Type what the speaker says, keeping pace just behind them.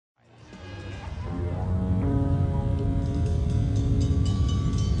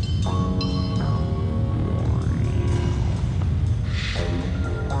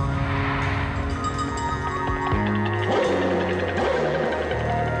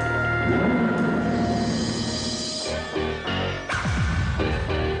Hey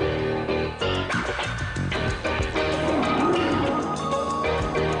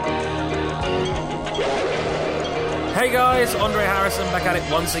guys, Andre Harrison back at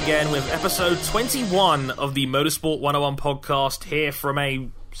it once again with episode 21 of the Motorsport 101 podcast, here from a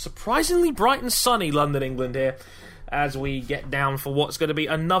surprisingly bright and sunny London, England here, as we get down for what's going to be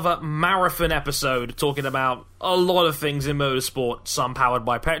another marathon episode talking about a lot of things in motorsport, some powered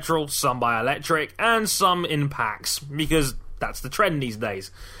by petrol, some by electric, and some in packs, because that's the trend these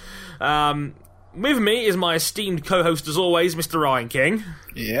days. With me is my esteemed co-host, as always, Mr. Ryan King.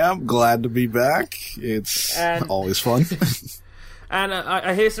 Yeah, I'm glad to be back. It's always fun. And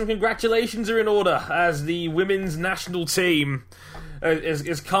I hear some congratulations are in order as the women's national team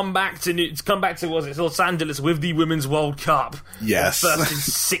is come back to Los Angeles with the Women's World Cup. Yes, first in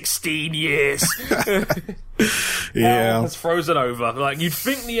 16 years. Yeah, it's frozen over. Like, you'd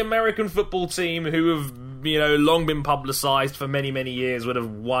think the American football team, who have long been publicized for many years, would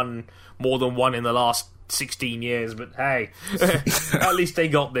have won more than one in the last 16 years, but hey, at least they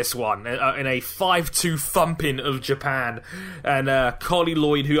got this one in a 5-2 thumping of Japan. And Carly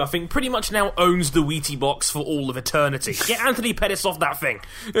Lloyd, who I think pretty much now owns the Wheatie box for all of eternity. Get Anthony Pettis off that thing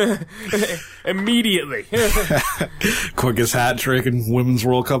immediately. Quickest hat trick in Women's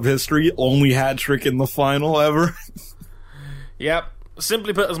World Cup history, only hat trick in the final ever. Yep,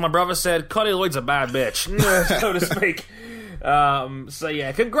 simply put, as my brother said, Carly Lloyd's a bad bitch, so to speak. So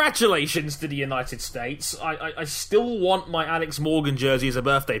yeah, congratulations to the United States. I still want my Alex Morgan jersey as a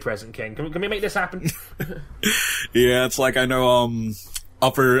birthday present, King. Can we make this happen? Yeah, it's like, I know,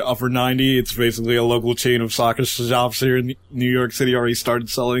 Upper 90, it's basically a local chain of soccer shops here in New York City, already started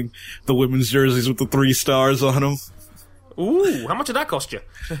selling the women's jerseys with the 3 stars on them. Ooh, how much did that cost you?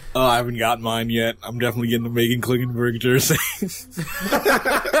 I haven't got mine yet. I'm definitely getting the Megan Klingenberg jersey.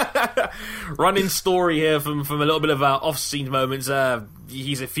 Running story here from a little bit of off-scene moments.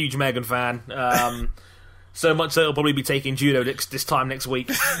 He's a huge Megan fan. So much so he'll probably be taking judo this time next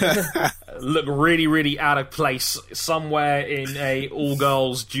week. Look really out of place somewhere in a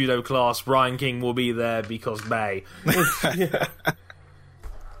all-girls judo class. Brian King will be there because May. Like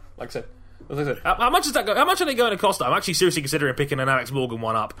I said. How much is that? How much are they going to cost? I'm actually seriously considering picking an Alex Morgan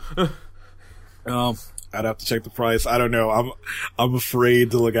one up. I'd have to check the price. I don't know. I'm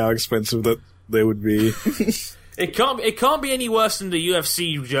afraid to look how expensive that they would be. It can't be any worse than the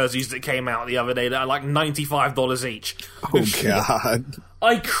UFC jerseys that came out the other day that are like $95 each. Oh God!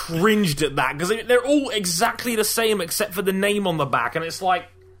 I cringed at that because they're all exactly the same except for the name on the back, and it's like,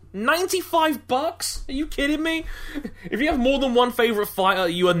 $95? Are you kidding me? If you have more than one favourite fighter,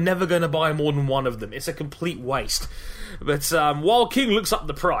 you are never going to buy more than one of them. It's a complete waste. But while King looks up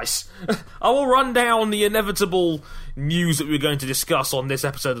the price, I will run down the inevitable news that we're going to discuss on this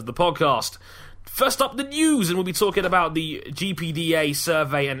episode of the podcast. First up, the news, and we'll be talking about the GPDA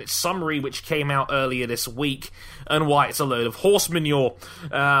survey and its summary, which came out earlier this week, and why it's a load of horse manure,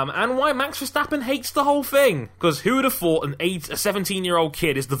 and why Max Verstappen hates the whole thing. Because who would have thought a 17-year-old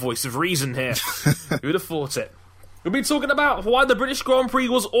kid is the voice of reason here? Who would have thought it? We'll be talking about why the British Grand Prix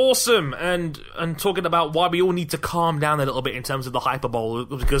was awesome, and talking about why we all need to calm down a little bit in terms of the hyperbole,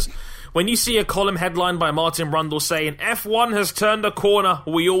 because when you see a column headlined by Martin Brundle saying, F1 has turned a corner,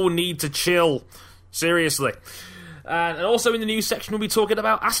 we all need to chill. Seriously. And also in the news section, we'll be talking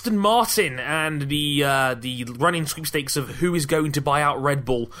about Aston Martin and the running sweepstakes of who is going to buy out Red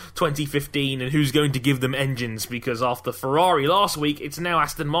Bull 2015 and who's going to give them engines, because after Ferrari last week, it's now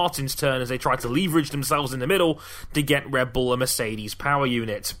Aston Martin's turn as they try to leverage themselves in the middle to get Red Bull a Mercedes power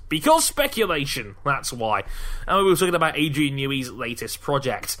unit. Because speculation, that's why. And we'll be talking about Adrian Newey's latest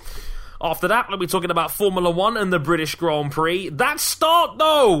project. After that, we'll be talking about Formula 1 and the British Grand Prix. That start,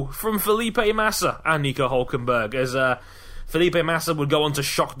 though, from Felipe Massa and Nico Hülkenberg, as Felipe Massa would go on to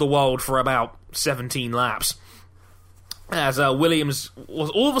shock the world for about 17 laps. As Williams was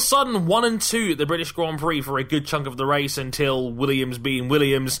all of a sudden 1 and 2 at the British Grand Prix for a good chunk of the race, until Williams being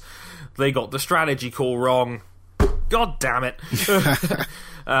Williams, they got the strategy call wrong. God damn it.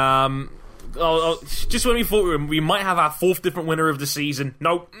 Just when we thought we might have our 4th different winner of the season,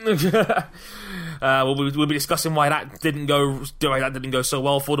 nope. We'll be discussing why that didn't go so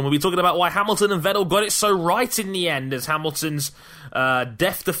well for them. We'll be talking about why Hamilton and Vettel got it so right in the end, as Hamilton's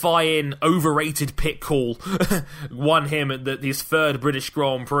death-defying, overrated pit call won him at his 3rd British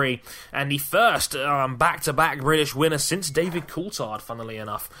Grand Prix, and the first back-to-back British winner since David Coulthard, funnily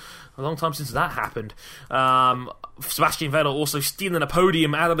enough. A long time since that happened. Sebastian Vettel also stealing a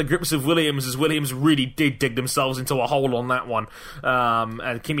podium out of the grips of Williams, as Williams really did dig themselves into a hole on that one.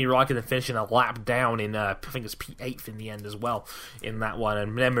 And Kimi Raikkonen finishing a lap down in, I think it's P8th in the end as well in that one.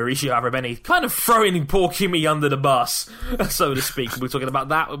 And then Mauricio Abrabeni kind of throwing poor Kimi under the bus, so to speak. We're talking about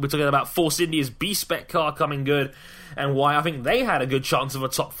that. We're talking about Force India's B-Spec car coming good, and why I think they had a good chance of a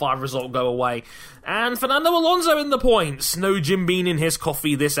top 5 result go away. And Fernando Alonso in the points. No Jim Beam in his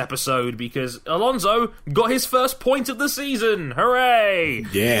coffee this episode, because Alonso got his first point of the season. Hooray!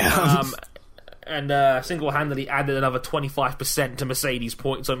 Yeah. And single-handedly added another 25% to Mercedes'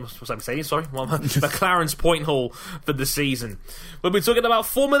 points. McLaren's point haul for the season. We'll be talking about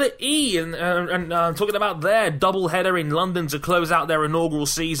Formula E and talking about their double-header in London to close out their inaugural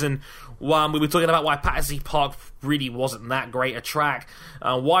season. We'll be talking about why Battersea Park really wasn't that great a track.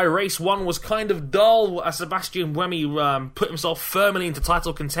 Why race 1 was kind of dull as Sebastian Buemi put himself firmly into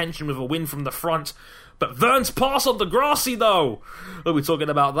title contention with a win from the front. But Verne's pass on Degrassi, though. We'll be talking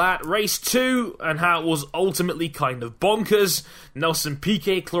about that. Race 2 and how it was ultimately kind of bonkers. Nelson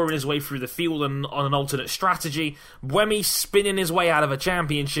Piquet clawing his way through the field on an alternate strategy. Buemi spinning his way out of a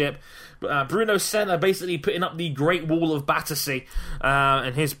championship. Bruno Senna basically putting up the Great Wall of Battersea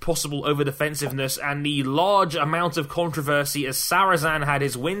and his possible over-defensiveness, and the large amount of controversy as Sarrazin had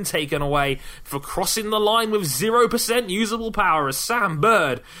his win taken away for crossing the line with 0% usable power, as Sam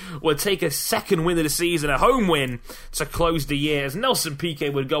Bird would take a second win of the season, a home win, to close the year, as Nelson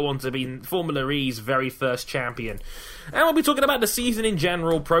Piquet would go on to be Formula E's very first champion. And we'll be talking about the season in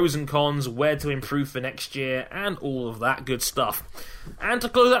general, pros and cons, where to improve for next year, and all of that good stuff. And to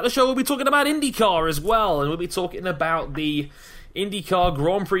close out the show, we'll be talking about IndyCar as well, and we'll be talking about the IndyCar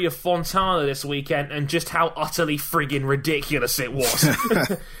Grand Prix of Fontana this weekend, and just how utterly friggin' ridiculous it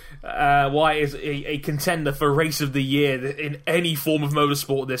was. Why is a contender for Race of the Year in any form of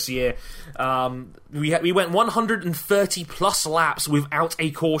motorsport this year. We went 130 plus laps without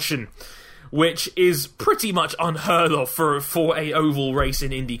a caution, which is pretty much unheard of for a oval race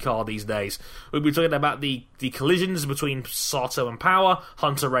in IndyCar these days. We'll be talking about the collisions between Sato and Power,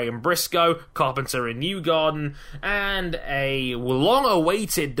 Hunter-Reay and Briscoe, Carpenter and Newgarden, and a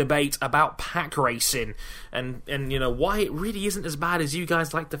long-awaited debate about pack racing, and you know, why it really isn't as bad as you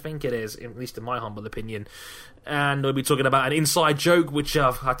guys like to think it is, at least in my humble opinion. And we'll be talking about an inside joke, which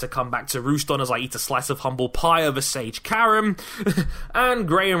I've had to come back to roost on as I eat a slice of humble pie over Sage Karam. And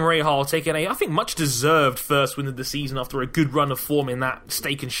Graham Rahal taking a, I think, much-deserved first win of the season after a good run of form in that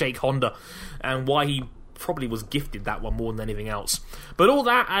Steak and Shake Honda, and why he probably was gifted that one more than anything else. But all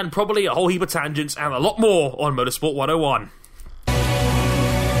that, and probably a whole heap of tangents, and a lot more on Motorsport 101.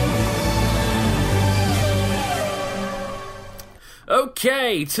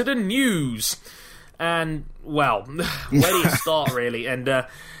 Okay, to the news. And, well, where do you start, really? And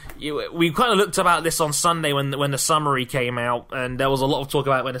we kind of looked about this on Sunday when the summary came out, and there was a lot of talk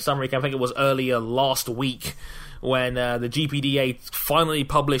about it when the summary came. I think it was earlier last week when the GPDA finally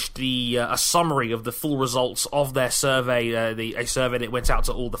published a summary of the full results of their survey, a survey that went out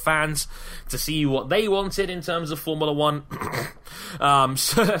to all the fans to see what they wanted in terms of Formula One,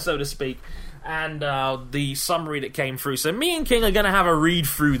 so to speak. And the summary that came through. So me and King are going to have a read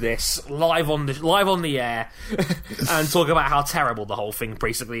through this live on the air and talk about how terrible the whole thing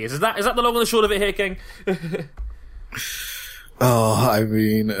basically is. Is that the long and the short of it here, King? I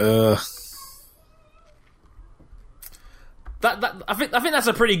mean, I think that's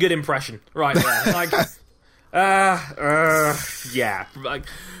a pretty good impression right there. Like, yeah. Like,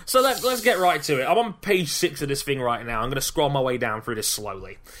 so let's get right to it. I'm on page 6 of this thing right now. I'm going to scroll my way down through this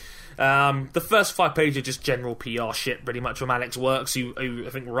slowly. The first 5 pages are just general PR shit, pretty much, from Alex Works, who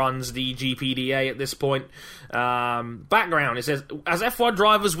I think runs the GPDA at this point. Background, it says, as F1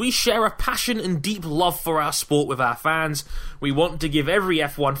 drivers, we share a passion and deep love for our sport with our fans. We want to give every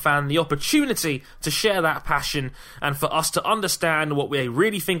F1 fan the opportunity to share that passion and for us to understand what they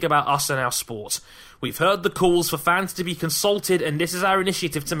really think about us and our sport. We've heard the calls for fans to be consulted, and this is our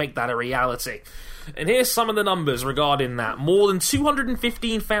initiative to make that a reality. And here's some of the numbers regarding that. More than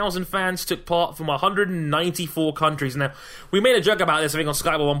 215,000 fans took part from 194 countries. Now, we made a joke about this, I think, on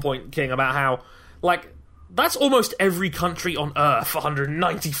Skype at one point, King, about how, like, that's almost every country on Earth,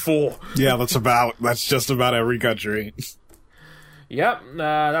 194. Yeah, that's just about every country. Yep,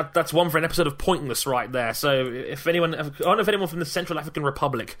 that's one for an episode of Pointless right there. So I don't know if anyone from the Central African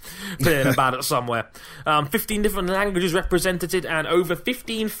Republic put in about it somewhere. 15 different languages represented and over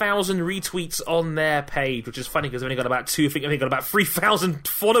 15,000 retweets on their page, which is funny because they've only got about 3,000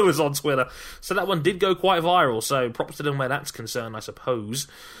 followers on Twitter. So that one did go quite viral, so props to them where that's concerned, I suppose.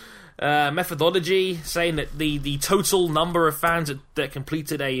 Methodology, saying that the total number of fans that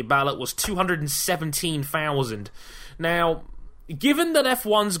completed a ballot was 217,000. Now, given that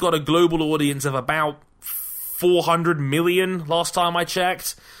F1's got a global audience of about 400 million last time I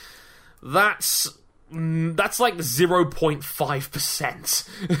checked, That's like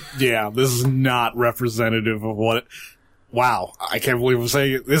 0.5%. Yeah, this is not representative of what wow, I can't believe I'm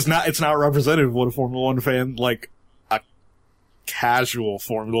saying it. It's not representative of what a Formula One fan, like, a casual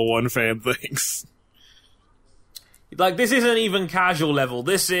Formula One fan thinks. Like, this isn't even casual level.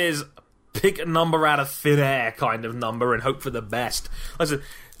 This is pick a number out of thin air kind of number and hope for the best. Listen,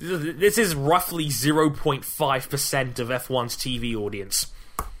 this is roughly 0.5% of F1's TV audience.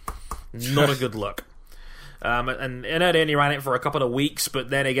 Not a good look. And I know they only ran it for a couple of weeks, but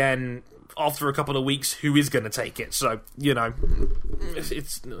then again, after a couple of weeks, who is going to take it? So, you know,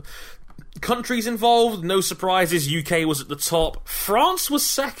 it's countries involved, no surprises. UK was at the top. France was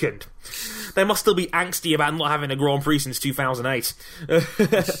second. They must still be angsty about not having a Grand Prix since 2008.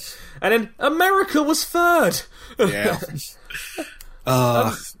 And then America was third. Yeah.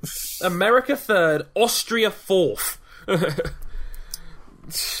 America third, Austria fourth.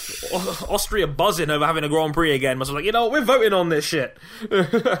 Austria buzzing over having a Grand Prix again. Must be like, you know, we're voting on this shit.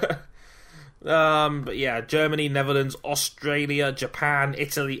 But yeah, Germany, Netherlands, Australia, Japan,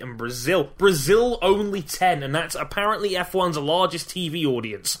 Italy, and Brazil. Brazil only 10, and that's apparently F1's largest TV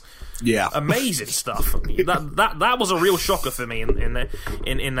audience. Yeah, amazing stuff. That was a real shocker for me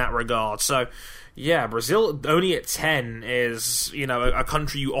in that regard. So, yeah, Brazil only at 10 is, you know, a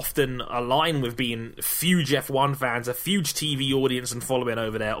country you often align with being huge F1 fans, a huge TV audience and following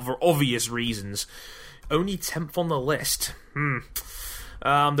over there for obvious reasons. Only 10th on the list.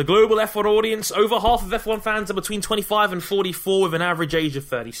 The global F1 audience, over half of F1 fans are between 25 and 44 with an average age of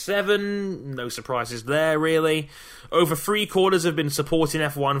 37. No surprises there, really. Over 3/4 have been supporting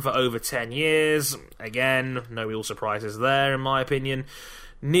F1 for over 10 years. Again, no real surprises there, in my opinion.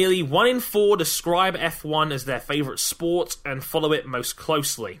 Nearly 1 in 4 describe F1 as their favourite sport and follow it most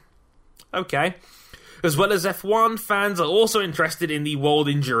closely. Okay. As well as F1, fans are also interested in the World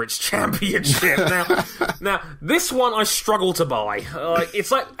Endurance Championship. Now, this one I struggle to buy.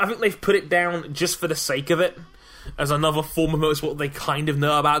 It's like, I think they've put it down just for the sake of it, as another form of motorsport they kind of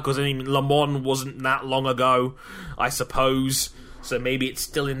know about, because, I mean, Le Mans wasn't that long ago, I suppose, so maybe it's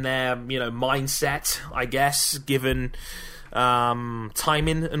still in their, you know, mindset, I guess, given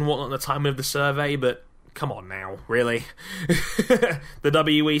timing and whatnot, the timing of the survey, but come on now, really? The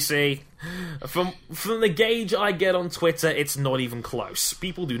WEC, from the gauge I get on Twitter, it's not even close.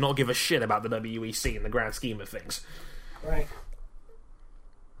 People do not give a shit about the WEC in the grand scheme of things. Right.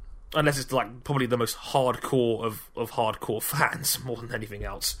 Unless it's like probably the most hardcore of hardcore fans, more than anything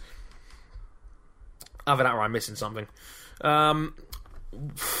else. Other than that, I'm missing something. 1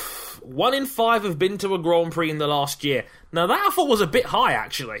 in 5 have been to a Grand Prix in the last year. Now that I thought was a bit high,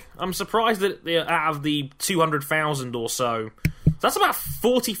 actually. I'm surprised that out of the 200,000 or so, that's about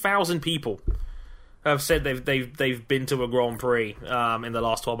 40,000 people have said they've been to a Grand Prix in the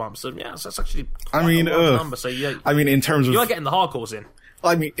last 12 months. So yeah, so that's actually quite a large number. So in terms of, you are getting the hardcores in.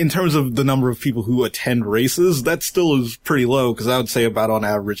 I mean, in terms of the number of people who attend races, that still is pretty low, because I would say about on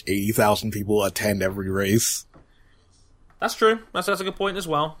average 80,000 people attend every race. That's true. That's a good point as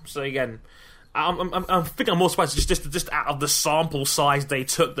well. So again, I think I'm more surprised just out of the sample size they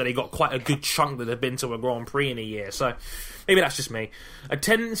took that they got quite a good chunk that have been to a Grand Prix in a year. So maybe that's just me.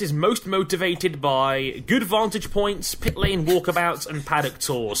 Attendance is most motivated by good vantage points, pit lane walkabouts, and paddock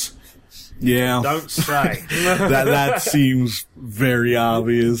tours. Yeah. Don't say. that seems very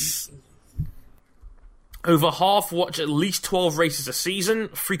obvious. Over half watch at least 12 races a season,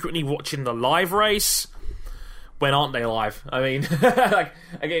 frequently watching the live race. When aren't they live? I mean, like,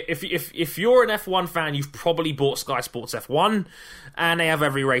 again, if you're an F1 fan, you've probably bought Sky Sports F1, and they have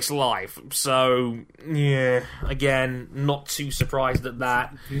every race live. So, yeah, again, not too surprised at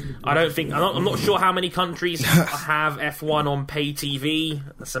that. I'm not sure how many countries have F1 on pay TV,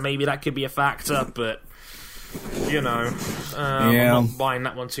 so maybe that could be a factor, but, you know, I'm not buying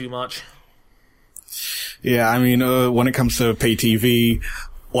that one too much. Yeah, I mean, when it comes to pay TV,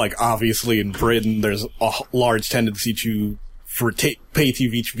 like, obviously in Britain, there's a large tendency for pay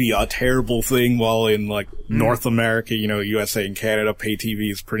TV to be a terrible thing, while in, like, North America, you know, USA and Canada, pay TV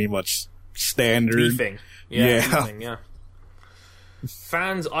is pretty much standard. Beefing. Yeah.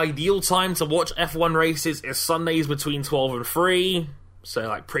 Fans' ideal time to watch F1 races is Sundays between 12 and 3. So,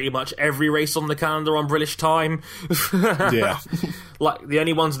 like, pretty much every race on the calendar on British time. Yeah. Like, the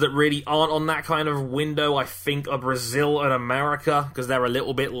only ones that really aren't on that kind of window, I think, are Brazil and America, because they're a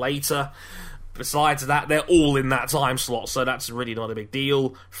little bit later. Besides that, they're all in that time slot, so that's really not a big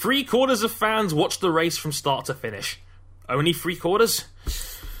deal. 3/4 of fans watch the race from start to finish. Only 3/4?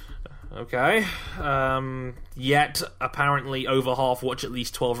 Okay. Yet, apparently, over half watch at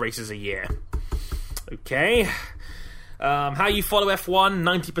least 12 races a year. Okay. How you follow F1,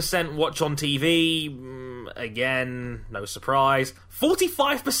 90% watch on TV. Again, no surprise.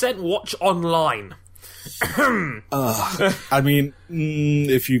 45% watch online. I mean,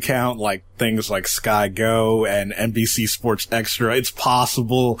 if you count like things like Sky Go and NBC Sports Extra, it's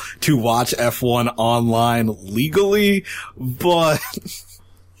possible to watch F1 online legally, but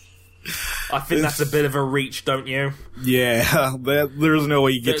I think that's a bit of a reach, don't you? yeah, there's no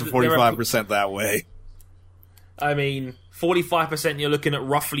way you get to 45% that way. I mean, 45%, you're looking at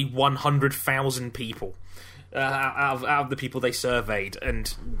roughly 100,000 people. Out of the people they surveyed,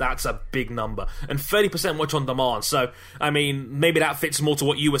 and that's a big number. And 30% watch on demand. So, I mean, maybe that fits more to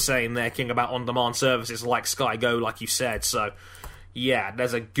what you were saying there, King, about on-demand services like Sky Go, like you said. So, yeah,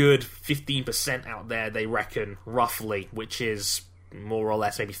 there's a good 15% out there, they reckon, roughly, which is more or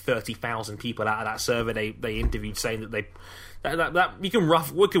less maybe 30,000 people out of that survey they interviewed, saying that they we can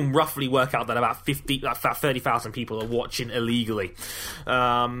roughly work out that about 30,000 people are watching illegally.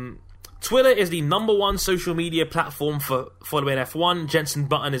 Twitter is the number one social media platform for following F1. Jenson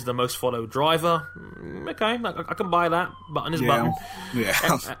Button is the most followed driver. Okay, I can buy that. Button is Button. Yeah.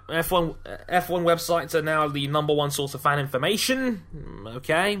 F1 websites are now the number one source of fan information.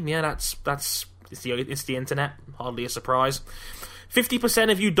 Okay, yeah, it's the internet. Hardly a surprise. 50%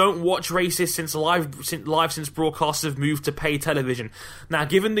 of you don't watch races since broadcasters have moved to pay television. Now,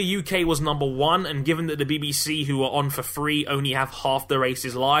 given the UK was number one, and given that the BBC, who are on for free, only have half the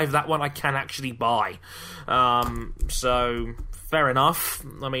races live, that one I can actually buy. So, fair enough.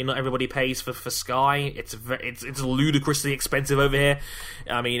 I mean, not everybody pays for Sky. It's ludicrously expensive over here.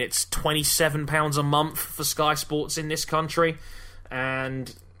 I mean, it's £27 a month for Sky Sports in this country,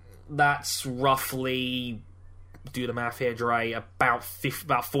 and that's roughly, do the math here, Dre, about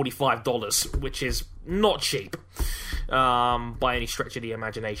 $45, which is not cheap by any stretch of the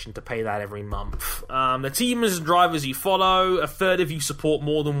imagination to pay that every month. The teams and drivers you follow, a third of you support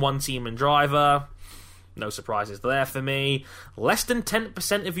more than one team and driver. No surprises there for me. Less than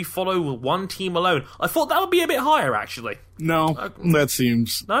 10% of you follow one team alone. I thought that would be a bit higher, actually. No, that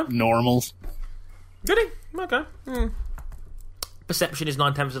seems normal. Really? Okay. Perception is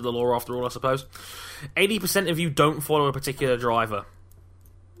 9/10 of the law, after all, I suppose. 80% of you don't follow a particular driver.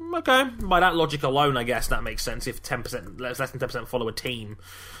 Okay, by that logic alone, I guess that makes sense. If less than 10% follow a team,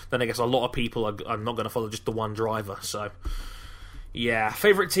 then I guess a lot of people are not going to follow just the one driver. So, yeah.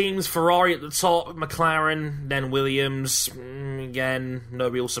 Favourite teams, Ferrari at the top, McLaren, then Williams. Again, no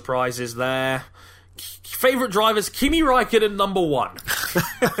real surprises there. Favourite drivers, Kimi Räikkönen number one.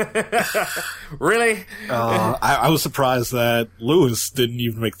 Really? I was surprised that Lewis didn't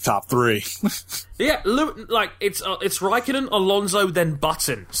even make the top three. Yeah, it's Räikkönen, Alonso, then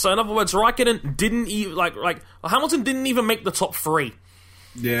Button. So in other words, Räikkönen didn't even Hamilton didn't even make the top three.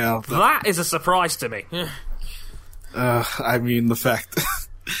 Yeah, that is a surprise to me. I mean, the fact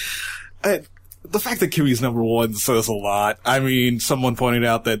that Kimi's number one says a lot. I mean, someone pointed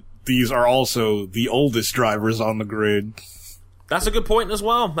out that these are also the oldest drivers on the grid. That's a good point as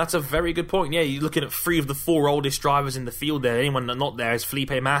well. That's a very good point. Yeah, you're looking at 3 of the 4 oldest drivers in the field there. Anyone not there is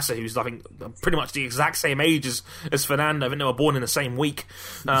Felipe Massa, who's, I think, pretty much the exact same age as Fernando. I think they were born in the same week.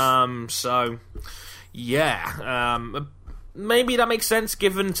 So, yeah. Maybe that makes sense,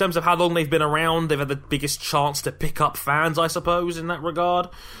 given in terms of how long they've been around. They've had the biggest chance to pick up fans, I suppose, in that regard.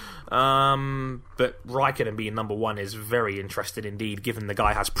 But Raikkonen being number one is very interesting indeed, given the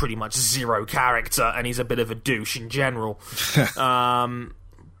guy has pretty much zero character and he's a bit of a douche in general.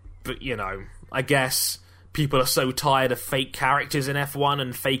 But, you know, I guess people are so tired of fake characters in F1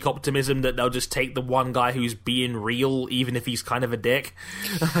 and fake optimism that they'll just take the one guy who's being real, even if he's kind of a dick,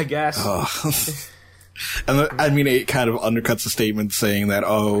 I guess. And I mean, it kind of undercuts the statement saying that,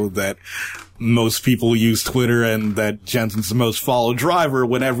 that most people use Twitter and that Jensen's the most followed driver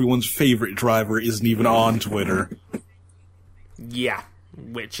when everyone's favorite driver isn't even on Twitter. Yeah,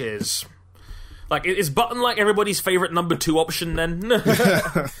 which is... is Button like everybody's favorite number 2 option then?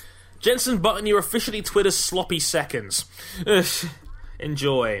 Jenson Button, you're officially Twitter's sloppy seconds.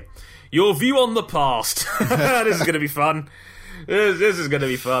 Enjoy. Your view on the past. This is going to be fun. This is going to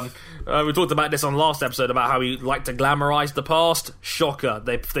be fun. We talked about this on last episode about how we like to glamorize the past. Shocker.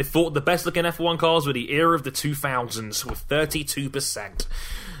 They thought the best looking F1 cars were the era of the 2000s with 32%.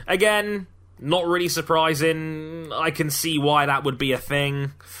 Again, not really surprising. I can see why that would be a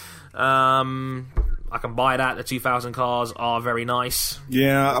thing. I can buy that. The 2000 cars are very nice.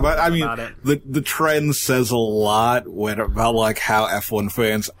 Yeah, but I mean, the trend says a lot about how F1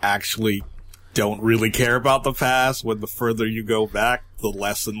 fans actually don't really care about the past. When the further you go back, the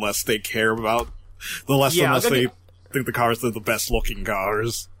less and less they care about, the less and less they think the cars are the best looking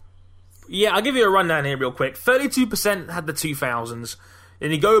cars. Yeah, I'll give you a rundown here real quick. 32% had the 2000s.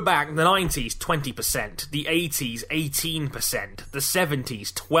 Then you go back, the 90s, 20%. The 80s, 18%. The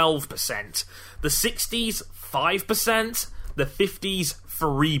 70s, 12%. The 60s, 5%. The 50s,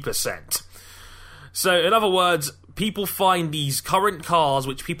 3%. So, in other words, people find these current cars,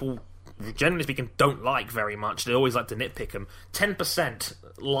 which people, generally speaking, don't like very much. They always like to nitpick them. 10%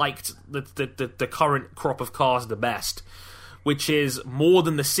 liked the current crop of cars the best, which is more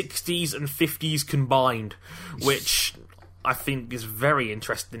than the 60s and 50s combined, which I think is very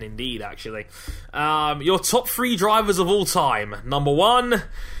interesting indeed, actually. Your top 3 drivers of all time. Number 1,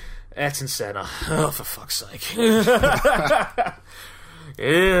 Ayrton Senna. Oh, for fuck's sake.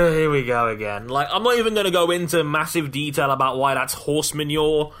 Here we go again. Like, I'm not even going to go into massive detail about why that's horse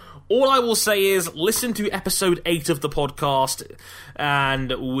manure. All I will say is, listen to episode 8 of the podcast,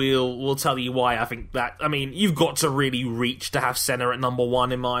 and we'll tell you why I think that. I mean, you've got to really reach to have Senna at number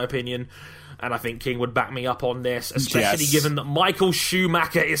 1, in my opinion. And I think King would back me up on this, especially given that Michael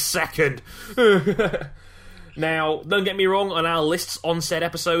Schumacher is second. Now, don't get me wrong, on our lists on said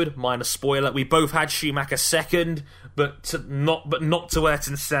episode, minor spoiler, we both had Schumacher second, but not to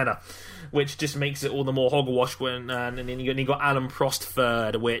Ayrton Senna, which just makes it all the more hogwash. And then you got Alan Prost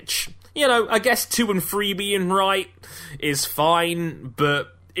third, which, you know, I guess 2 and 3 being right is fine,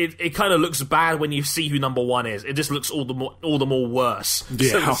 but it kind of looks bad when you see who number 1 is. It just looks all the more worse,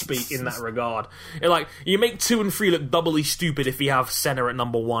 so to speak, in that regard. You make 2 and 3 look doubly stupid if you have Senna at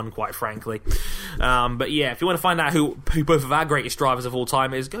number 1, quite frankly. But yeah, if you want to find out who both of our greatest drivers of all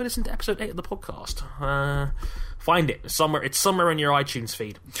time is, go listen to episode 8 of the podcast. Find it somewhere. It's somewhere in your iTunes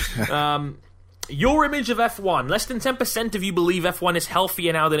feed. Your image of F1. Less than 10% of you believe F1 is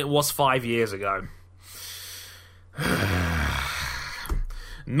healthier now than it was 5 years ago.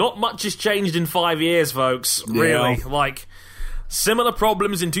 Not much has changed in 5 years, folks. Really. Yeah. Similar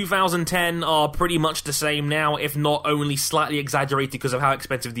problems in 2010 are pretty much the same now, if not only slightly exaggerated because of how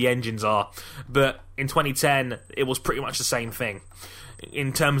expensive the engines are. But in 2010, it was pretty much the same thing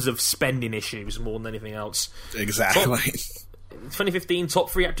in terms of spending issues more than anything else. Exactly. 2015,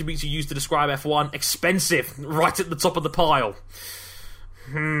 top 3 attributes you use to describe F1. Expensive, right at the top of the pile.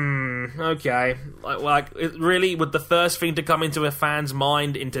 Okay. Really, would the first thing to come into a fan's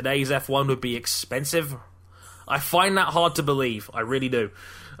mind in today's F1 would be expensive? I find that hard to believe. I really do.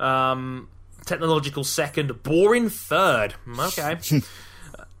 Technological second, boring third. Okay.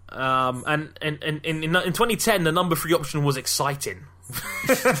 And in 2010, the number 3 option was exciting.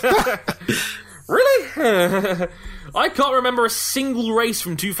 Really? I can't remember a single race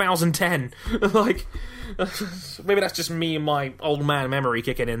from 2010. Maybe that's just me and my old man memory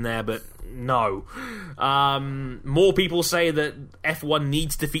kicking in there, but no. More people say that F1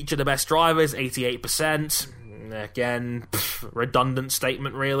 needs to feature the best drivers, 88%. Again, redundant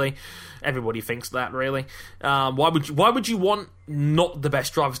statement, really. Everybody thinks that, really. Why would you want not the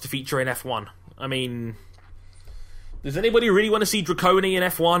best drivers to feature in F1? I mean, does anybody really want to see Draconi in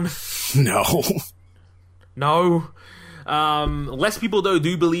F1? No. No. Less people, though,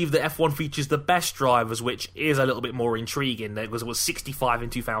 do believe that F1 features the best drivers, which is a little bit more intriguing, because it was 65 in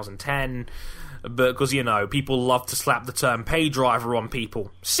 2010, but because, you know, people love to slap the term pay driver on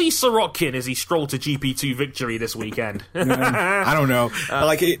people. See Sorokin as he strolled to GP2 victory this weekend. I don't know.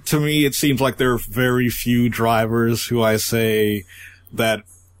 To me, it seems like there are very few drivers who I say that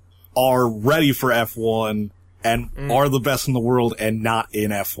are ready for F1 and are the best in the world and not in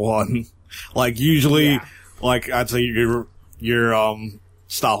F1. Usually... Yeah. I'd say your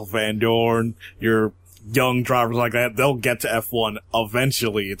Stoffel Van Dorn, your young drivers like that, they'll get to F1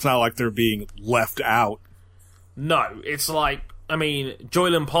 eventually. It's not like they're being left out. No, it's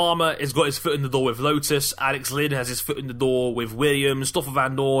Joylan Palmer has got his foot in the door with Lotus, Alex Lynn has his foot in the door with Williams, Stoffel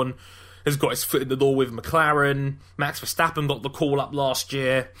Van Dorn has got his foot in the door with McLaren, Max Verstappen got the call-up last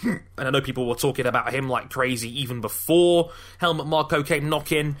year, and I know people were talking about him like crazy even before Helmut Marko came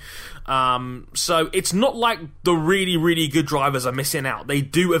knocking. So it's not like the really, really good drivers are missing out. They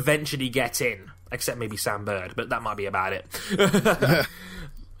do eventually get in, except maybe Sam Bird, but that might be about it.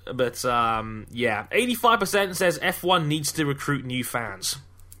 But, 85% says F1 needs to recruit new fans.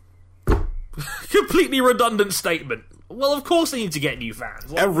 Completely redundant statement. Well, of course they need to get new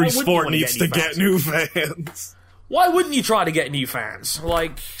fans. Every sport needs to get new fans. Why wouldn't you try to get new fans?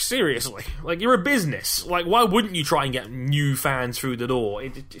 Seriously. You're a business. Why wouldn't you try and get new fans through the door?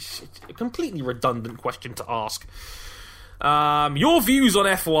 It's a completely redundant question to ask. Your views on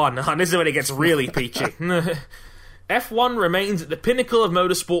F1. And this is when it gets really peachy. F1 remains at the pinnacle of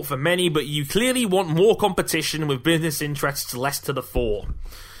motorsport for many, but you clearly want more competition with business interests less to the fore.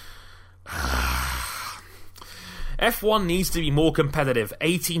 F1 needs to be more competitive,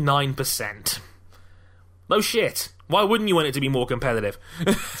 89%. No shit. Why wouldn't you want it to be more competitive?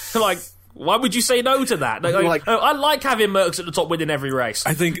 Like, why would you say no to that? I like having Mercs at the top winning every race.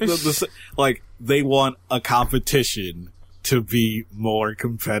 I think, they want a competition to be more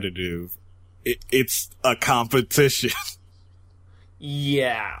competitive. It's a competition.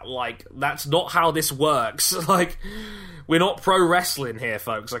 Yeah, like, that's not how this works. Like, we're not pro wrestling here,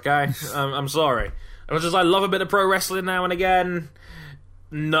 folks, okay? I'm sorry. As much as I love a bit of pro wrestling now and again,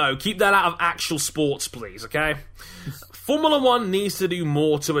 no, keep that out of actual sports, please, okay? Formula 1 needs to do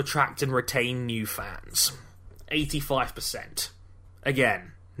more to attract and retain new fans. 85%.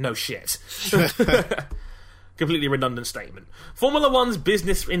 Again, no shit. Completely redundant statement. Formula 1's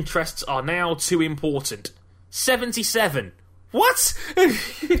business interests are now too important. 77. What?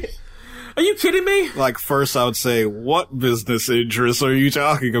 Are you kidding me? Like, first I would say, what business interests are you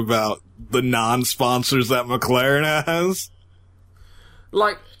talking about? The non-sponsors that McLaren has?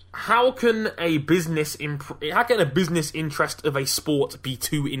 Like, how can a business interest of a sport be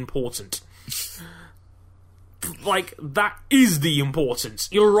too important? Like, that is the importance.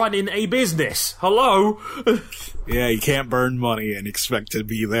 You're running a business. Hello? Yeah, you can't burn money and expect to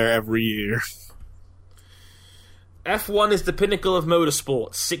be there every year. F1 is the pinnacle of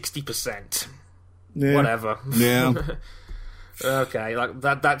motorsport, 60%. Yeah. Whatever. Yeah. Okay, like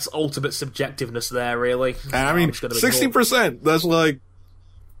that's ultimate subjectiveness there, really. And I mean, 60%, that's like,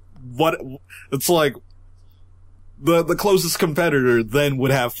 what, it's like, the closest competitor then would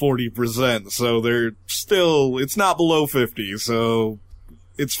have 40%, so they're still, it's not below 50, so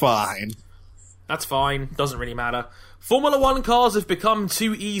it's fine. That's fine, doesn't really matter. Formula 1 cars have become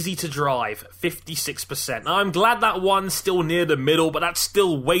too easy to drive, 56%. Now, I'm glad that one's still near the middle, but that's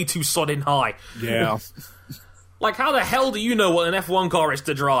still way too sodding high. Yeah. Like, how the hell do you know what an F1 car is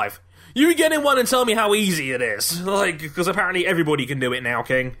to drive? You get in one and tell me how easy it is. Like, because apparently everybody can do it now,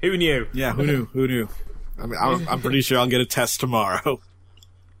 King. Who knew? Yeah, who knew? I mean, I'm pretty sure I'll get a test tomorrow.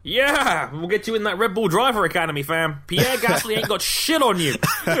 Yeah, we'll get you in that Red Bull Driver Academy, fam. Pierre Gasly ain't got shit on you.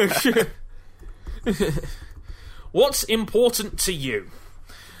 What's important to you?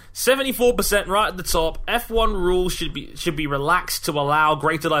 74% right at the top. F1 rules should be relaxed to allow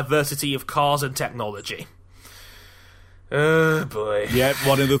greater diversity of cars and technology. Oh boy. Yet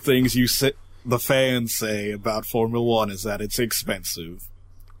one of the things the fans say about Formula 1 is that it's expensive.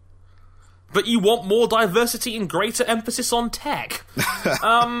 But you want more diversity and greater emphasis on tech.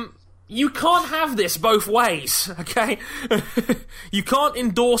 You can't have this both ways, okay? You can't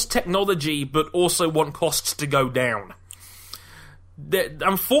endorse technology but also want costs to go down.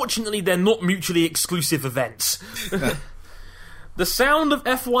 Unfortunately, they're not mutually exclusive events. The sound of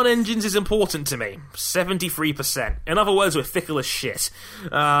F1 engines is important to me, 73%. In other words, we're fickle as shit.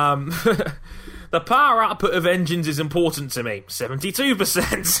 The power output of engines is important to me,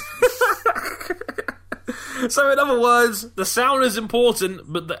 72%. So in other words, the sound is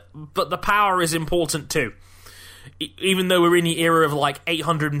important, but the power is important too. Even though we're in the era of like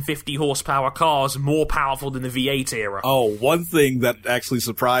 850 horsepower cars, more powerful than the V8 era. Oh, one thing that actually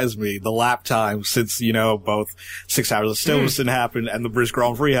surprised me, the lap time, since, both 6 Hours of Silverstone happened and the British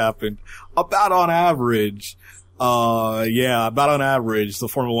Grand Prix happened, about on average, the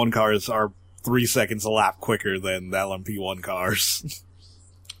Formula 1 cars are 3 seconds a lap quicker than the LMP1 cars.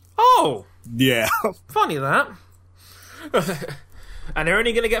 Oh! Yeah. Funny that. And they're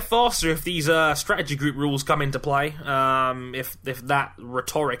only going to get faster if these strategy group rules come into play. If that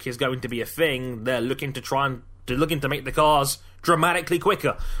rhetoric is going to be a thing, they're looking to make the cars dramatically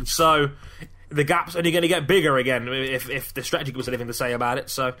quicker. So the gap's only going to get bigger again if the strategy group has anything to say about it.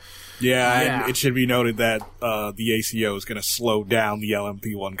 So and it should be noted that the ACO is going to slow down the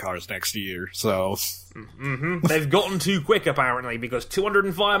LMP1 cars next year. So they've gotten too quick apparently because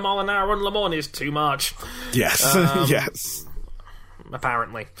 205 mile an hour on Le Mans is too much. Yes, yes.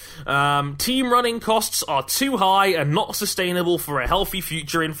 Apparently. Team running costs are too high and not sustainable for a healthy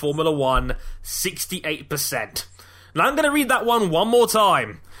future in Formula 1, 68%. Now I'm going to read that one more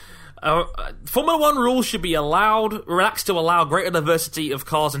time. Formula 1 rules should be relaxed to allow greater diversity of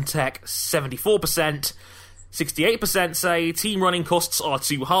cars and tech, 74%. 68% say team running costs are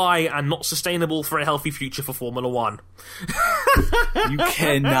too high and not sustainable for a healthy future for Formula 1. You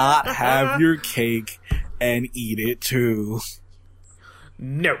cannot have your cake and eat it too.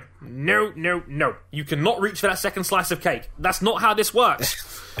 No. You cannot reach for that second slice of cake. That's not how this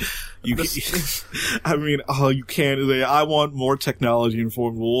works. You can't say, I want more technology in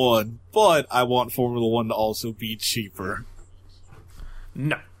Formula 1, but I want Formula 1 to also be cheaper.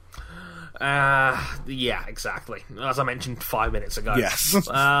 No. Yeah, exactly. As I mentioned 5 minutes ago. Yes.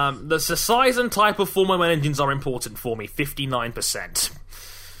 The size and type of Formula 1 engines are important for me. 59%.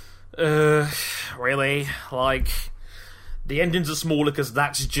 Really? Like, the engines are smaller because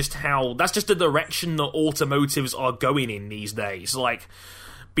that's just the direction that automotives are going in these days. Like,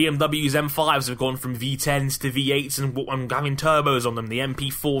 BMW's M5s have gone from V10s to V8s and having turbos on them. The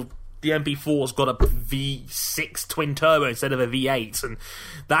MP4's got a V6 twin turbo instead of a V8, and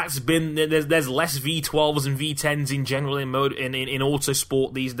that's been there's less V12s and V10s in general in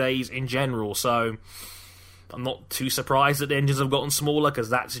autosport these days in general. So I'm not too surprised that the engines have gotten smaller because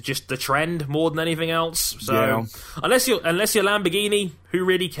that's just the trend more than anything else. So yeah. unless you're Lamborghini, who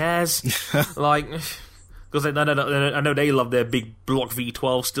really cares? Like. Because I know they love their big block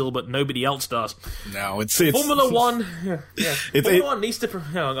V12 still, but nobody else does. No, it's Formula One. Yeah. Formula One needs to. Go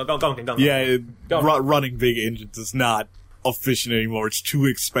on. Yeah, running big engines is not efficient anymore. It's too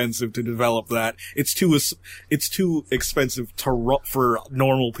expensive to develop that. It's too expensive for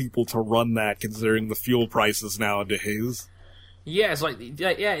normal people to run that, considering the fuel prices nowadays. Yeah, it's like,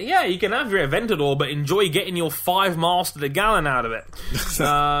 yeah, you can have your Aventador, but enjoy getting your 5 miles to the gallon out of it.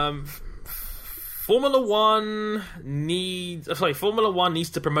 Formula One needs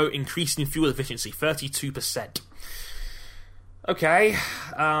to promote increasing fuel efficiency, 32%. Okay,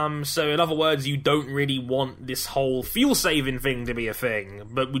 so in other words, you don't really want this whole fuel-saving thing to be a thing,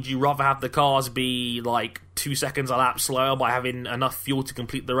 but would you rather have the cars be, like, 2 seconds a lap slower by having enough fuel to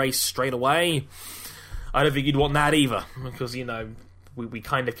complete the race straight away? I don't think you'd want that either, because, we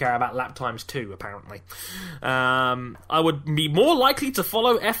kind of care about lap times too, apparently. I would be more likely to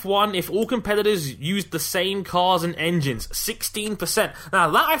follow F1 if all competitors used the same cars and engines. 16%. Now,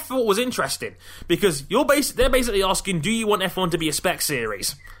 that I thought was interesting, because they're basically asking, do you want F1 to be a spec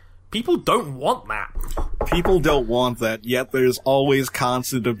series? People don't want that. People don't want that, yet there's always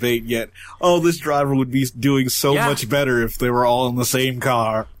constant debate, this driver would be doing so much better if they were all in the same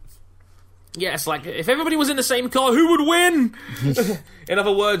car. Yeah, it's like, if everybody was in the same car, who would win? In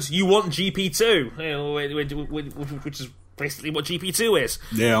other words, you want GP2, which is basically what GP2 is.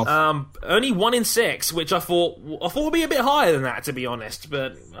 Yeah. Only 1 in 6, which I thought would be a bit higher than that, to be honest.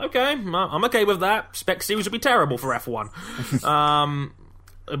 But, okay, I'm okay with that. Spec series would be terrible for F1.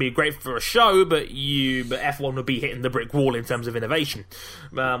 It'd be great for a show, but F1 would be hitting the brick wall in terms of innovation,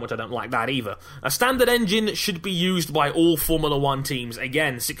 which I don't like that either. A standard engine should be used by all Formula 1 teams.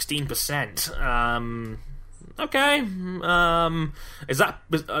 Again, 16%. Okay. Is that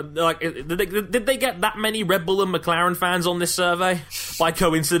did they get that many Red Bull and McLaren fans on this survey by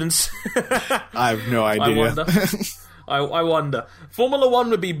coincidence? I have no idea. I wonder. Formula 1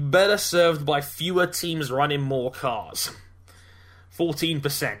 would be better served by fewer teams running more cars.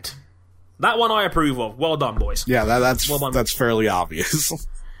 14%. That one I approve of. Well done, boys. Yeah, that's fairly obvious.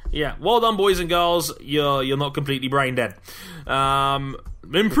 Yeah, well done, boys and girls. You're not completely brain dead.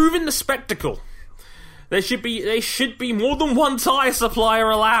 Improving the spectacle. There should be more than one tyre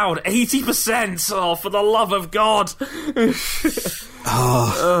supplier allowed. 80%. Oh, for the love of God.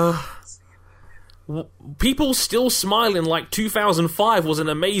 People still smiling like 2005 was an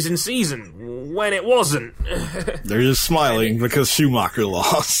amazing season, when it wasn't. They're just smiling because Schumacher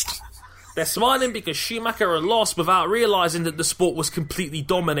lost. They're smiling because Schumacher had lost without realising that the sport was completely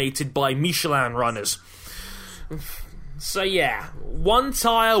dominated by Michelin runners. So yeah, one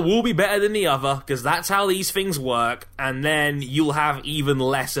tyre will be better than the other, because that's how these things work, and then you'll have even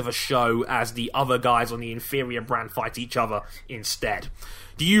less of a show as the other guys on the inferior brand fight each other instead.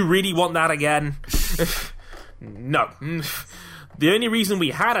 Do you really want that again? No. The only reason we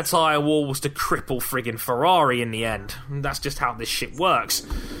had a tyre war was to cripple friggin' Ferrari in the end. That's just how this shit works.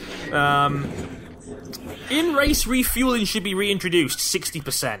 In-race refueling should be reintroduced,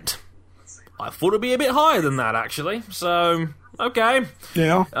 60%. I thought it'd be a bit higher than that, actually. So, okay.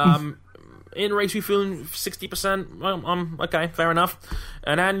 Yeah. In-race refueling, 60%. Well, okay, fair enough.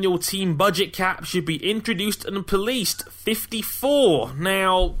 An annual team budget cap should be introduced and policed, 54.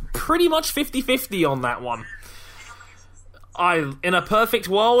 Now, pretty much 50-50 on that one. In a perfect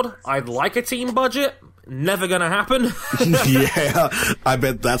world, I'd like a team budget. Never gonna happen. Yeah, I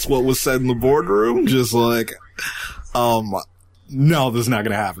bet that's what was said in the boardroom. Just like, no, this is not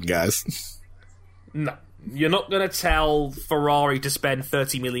gonna happen, guys. No. You're not going to tell Ferrari to spend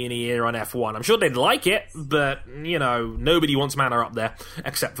 $30 million a year on F1. I'm sure they'd like it, but, nobody wants Manor up there,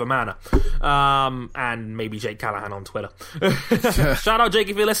 except for Manor. And maybe Jake Callahan on Twitter. Shout out, Jake,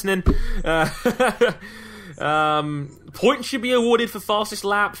 if you're listening. Points should be awarded for fastest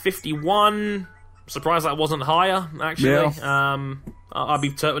lap, 51. Surprised that wasn't higher, actually. Yeah. I'd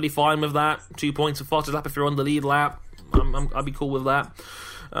be totally fine with that. 2 points for fastest lap if you're on the lead lap. I'd be cool with that.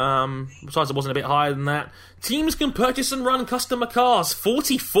 Besides, it wasn't a bit higher than that. Teams can purchase and run customer cars,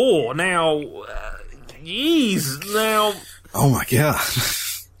 44. Now, now... Oh my god.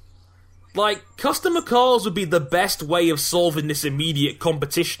 Like, customer cars would be the best way of solving this immediate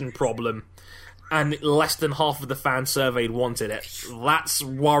competition problem, and less than half of the fans surveyed wanted it. That's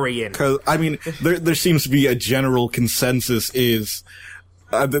worrying. Because, I mean, there seems to be a general consensus is...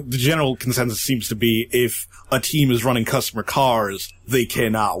 the general consensus seems to be if a team is running customer cars, they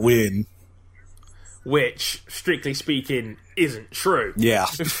cannot win. Which, strictly speaking, isn't true. Yeah.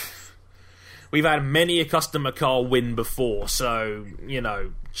 We've had many a customer car win before, so,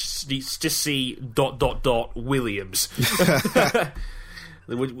 just see ... Williams.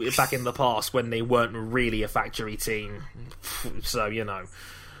 Back in the past when they weren't really a factory team. So,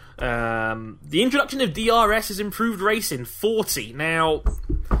 the introduction of DRS has improved racing, 40. Now,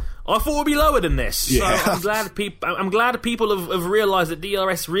 I thought it would be lower than this. Yeah. So I'm glad people have realised that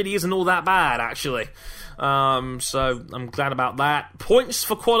DRS really isn't all that bad, actually. So I'm glad about that. Points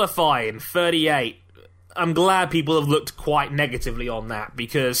for qualifying, 38. I'm glad people have looked quite negatively on that,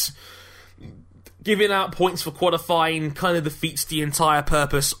 because giving out points for qualifying kind of defeats the entire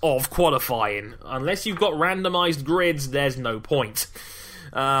purpose of qualifying. Unless you've got randomised grids, there's no point.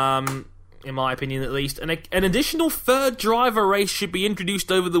 In my opinion at least. An additional third driver race should be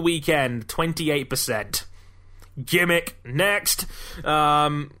introduced over the weekend, 28%. Gimmick. Next.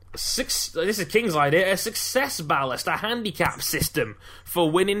 This is King's idea. A success ballast, a handicap system for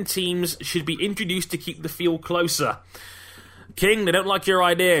winning teams should be introduced to keep the field closer. King, they don't like your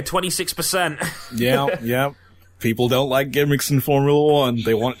idea, 26%. Yeah. People don't like gimmicks in Formula One.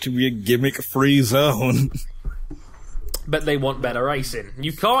 They want it to be a gimmick-free zone. But they want better racing.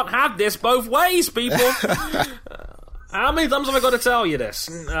 You can't have this both ways, people. How many times have I got to tell you this?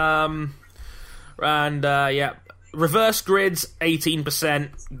 Reverse grids,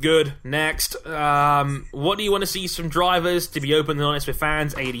 18%. Good. Next. What do you want to see from drivers? To be open and honest with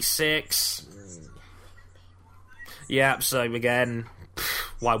fans, 86. Yeah, so again,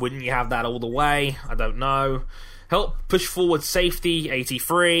 why wouldn't you have that all the way? I don't know. Help push forward safety,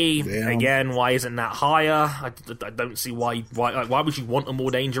 83. Damn. Again, why isn't that higher? I don't see why would you want a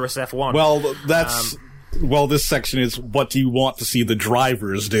more dangerous F1? Well, this section is what do you want to see the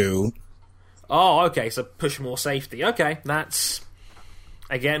drivers do? Oh, okay, so push more safety. Okay, that's...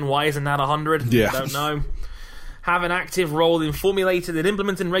 Again, why isn't that 100? Yeah. I don't know. Have an active role in formulating and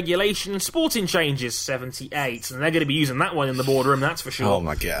implementing regulation and sporting changes, 78. And they're going to be using that one in the boardroom, that's for sure. Oh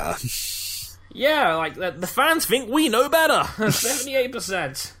my god. Yeah, like, the fans think we know better.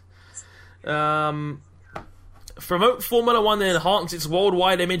 78%. Promote Formula One and enhance its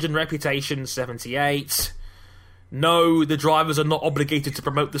worldwide image and reputation, 78. No, the drivers are not obligated to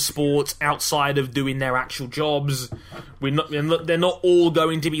promote the sport outside of doing their actual jobs. They're not all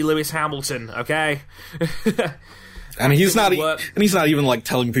going to be Lewis Hamilton, okay? And he's not even like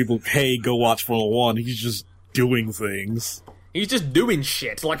telling people, "Hey, go watch Formula One." He's just doing things. He's just doing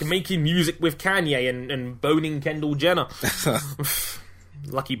shit, like making music with Kanye and boning Kendall Jenner.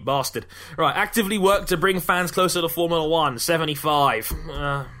 Lucky bastard. Right, actively work to bring fans closer to Formula One, 75.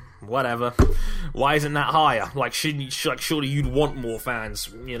 Whatever. Why isn't that higher? Like, surely you'd want more fans,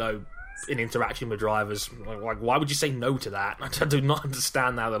 in interaction with drivers. Like, why would you say no to that? I do not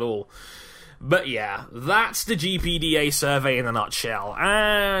understand that at all. But yeah, that's the GPDA survey in a nutshell.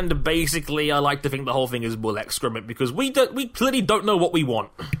 And basically, I like to think the whole thing is bull excrement, because we clearly don't know what we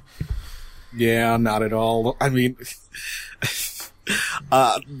want. Yeah, not at all. I mean,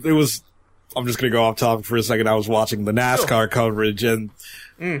 I'm just gonna go off topic for a second. I was watching the NASCAR coverage and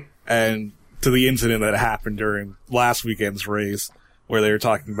to the incident that happened during last weekend's race, where they were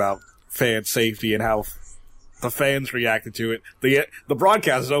talking about fan safety and how the fans reacted to it. The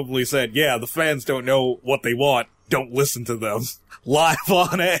broadcast openly said, "Yeah, the fans don't know what they want. Don't listen to them." Live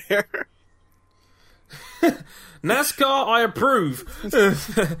on air. NASCAR, I approve.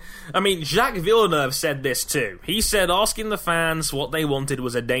 I mean, Jacques Villeneuve said this too. He said asking the fans what they wanted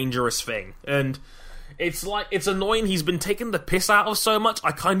was a dangerous thing. And it's annoying he's been taking the piss out of so much.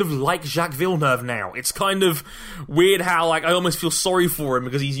 I kind of like Jacques Villeneuve now. It's kind of weird how, like, I almost feel sorry for him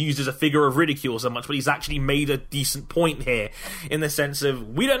because he's used as a figure of ridicule so much, but he's actually made a decent point here in the sense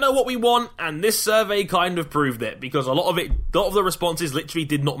of, we don't know what we want, and this survey kind of proved it, because a lot of the responses literally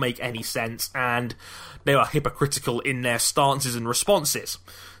did not make any sense, and they are hypocritical in their stances and responses.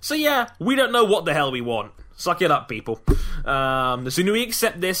 So yeah, we don't know what the hell we want. Suck it up, people. The sooner we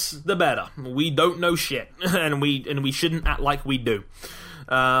accept this, the better. We don't know shit, and we shouldn't act like we do.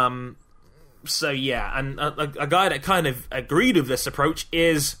 So yeah, and a guy that kind of agreed with this approach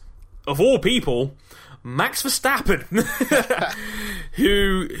is, of all people, Max Verstappen.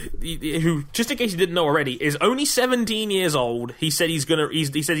 who, just in case you didn't know already, is only 17 years old. He said he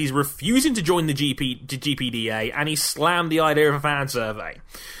said he's refusing to join the GPDA, and he slammed the idea of a fan survey.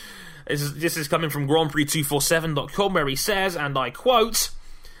 This is coming from GrandPrix247.com, where he says, and I quote,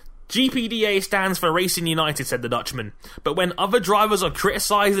 "GPDA stands for Racing United," said the Dutchman. "But when other drivers are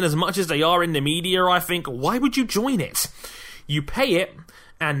criticising as much as they are in the media, I think, why would you join it? You pay it,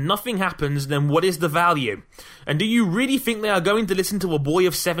 and nothing happens, then what is the value? And do you really think they are going to listen to a boy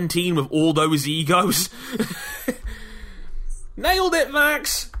of 17 with all those egos?" Nailed it,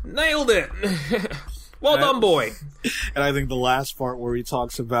 Max! Nailed it! Well done, boy! And I think the last part where he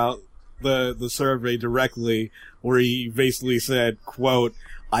talks about the survey directly, where he basically said, quote,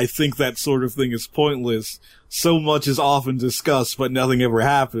 "I think that sort of thing is pointless. So much is often discussed, but nothing ever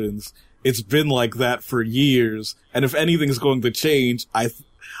happens. It's been like that for years. And if anything's going to change, I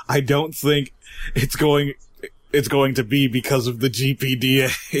don't think it's going to be because of the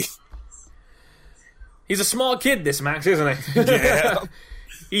GPDA." He's a smart kid, this Max, isn't he? Yeah.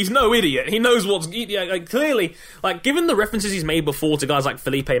 He's no idiot. He knows clearly, given the references he's made before to guys like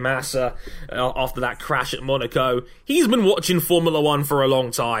Felipe Massa after that crash at Monaco, he's been watching Formula One for a long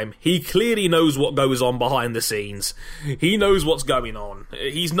time. He clearly knows what goes on behind the scenes. He knows what's going on.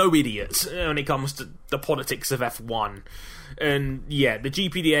 He's no idiot when it comes to the politics of F1. And yeah, the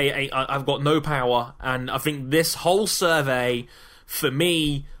GPDA, I've got no power, and I think this whole survey, for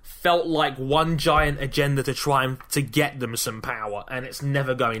me, felt like one giant agenda to try and to get them some power, and it's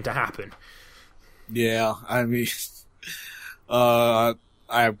never going to happen. Yeah, I mean,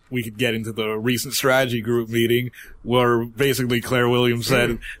 we could get into the recent strategy group meeting where basically Claire Williams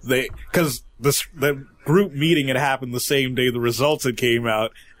said because the group meeting had happened the same day the results had came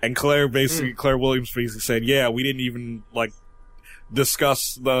out, and Claire Williams basically said, yeah, we didn't even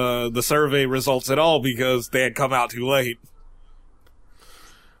discuss the survey results at all because they had come out too late.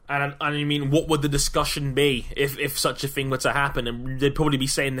 And I mean, what would the discussion be if such a thing were to happen? And they'd probably be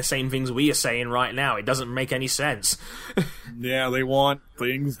saying the same things we are saying right now. It doesn't make any sense. Yeah, they want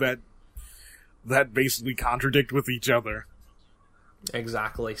things that basically contradict with each other.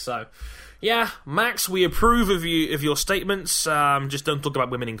 Exactly. So, yeah, Max, we approve of your statements. Just don't talk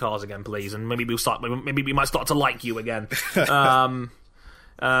about women in cars again, please. And maybe we might start to like you again.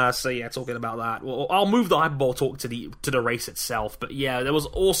 So yeah, talking about that. Well, I'll move the Hyperbole talk to the race itself. But yeah, there was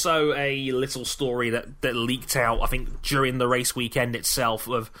also a little story that leaked out, I think, during the race weekend itself,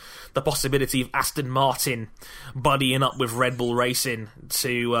 of the possibility of Aston Martin buddying up with Red Bull Racing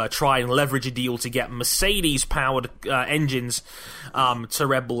to try and leverage a deal to get Mercedes-powered engines to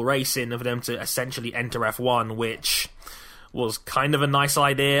Red Bull Racing, for them to essentially enter F1, which was kind of a nice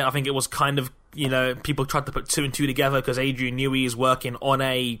idea. I think it was kind of, people tried to put two and two together because Adrian Newey is working on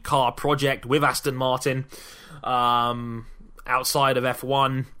a car project with Aston Martin outside of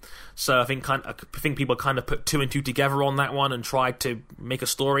F1. So I think people kind of put two and two together on that one and tried to make a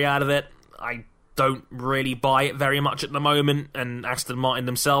story out of it. I don't really buy it very much at the moment, and Aston Martin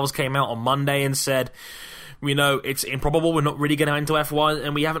themselves came out on Monday and said, it's improbable, we're not really going into F1,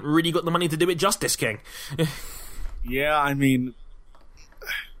 and we haven't really got the money to do it justice, King. Yeah, I mean,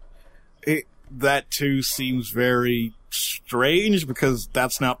 that too seems very strange because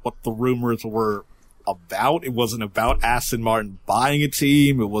that's not what the rumors were about. It wasn't about Aston Martin buying a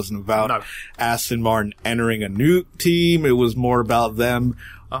team. It wasn't about Aston Martin entering a new team. It was more about them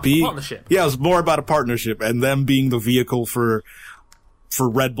being a partnership. Yeah, it was more about a partnership and them being the vehicle for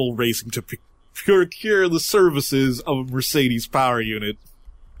Red Bull Racing to procure the services of a Mercedes power unit.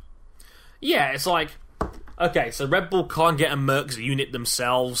 Yeah, it's like, okay, so Red Bull can't get a Mercs unit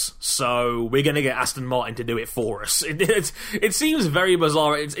themselves, so we're going to get Aston Martin to do it for us. It seems very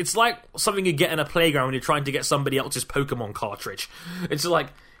bizarre. It's like something you get in a playground when you're trying to get somebody else's Pokemon cartridge. It's like,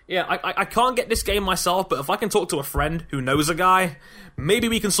 yeah, I can't get this game myself, but if I can talk to a friend who knows a guy, maybe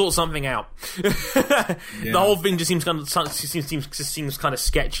we can sort something out. The whole thing just seems kind of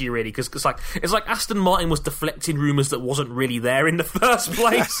sketchy, really, because it's like Aston Martin was deflecting rumours that wasn't really there in the first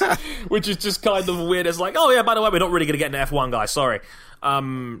place, which is just kind of weird. It's like, oh yeah, by the way, we're not really going to get into F1, guys. Sorry.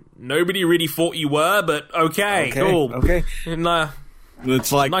 Nobody really thought you were, but okay. Cool. Okay. And,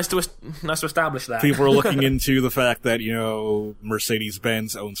 it's like nice to establish that. People are looking into the fact that,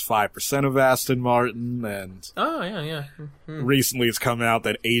 Mercedes-Benz owns 5% of Aston Martin, and recently it's come out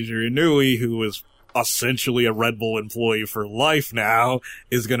that Adrian Newey, who is essentially a Red Bull employee for life now,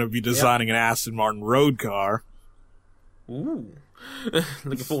 is going to be designing an Aston Martin road car. Ooh.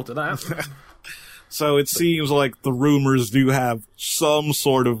 Looking forward to that. So it seems like the rumors do have some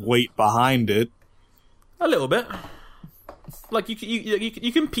sort of weight behind it. A little bit. Like,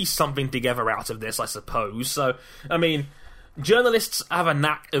 you can piece something together out of this, I suppose. So, I mean, journalists have a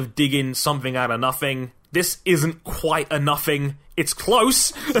knack of digging something out of nothing. This isn't quite a nothing. It's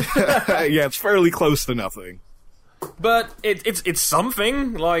close. Yeah, it's fairly close to nothing. But it's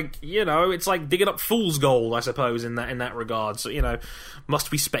something, like, you know, it's like digging up fool's gold, I suppose, in that regard. So, you know, must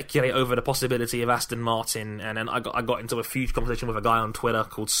we speculate over the possibility of Aston Martin? And then I got into a huge conversation with a guy on Twitter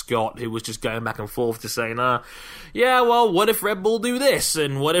called Scott, who was just going back and forth to saying, yeah, well, what if Red Bull do this?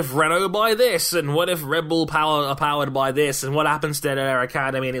 And what if Renault buy this? And what if Red Bull are powered by this? And what happens to their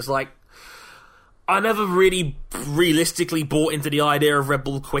academy? And it's like, I never really realistically bought into the idea of Red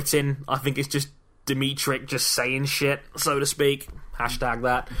Bull quitting. I think it's just Dimitric just saying shit, so to speak. Hashtag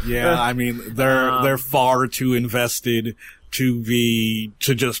that. Yeah, I mean, they're far too invested to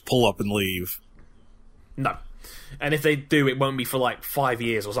just pull up and leave. No. And if they do, it won't be for like 5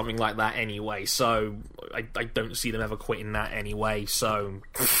 years or something like that anyway, so I don't see them ever quitting that anyway, so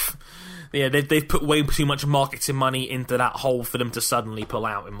yeah, they've put way too much marketing money into that hole for them to suddenly pull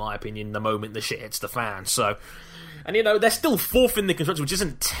out, in my opinion, the moment the shit hits the fan, so... And, you know, they're still fourth in the construction, which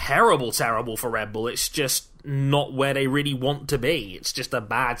isn't terrible for Red Bull. It's just not where they really want to be. It's just a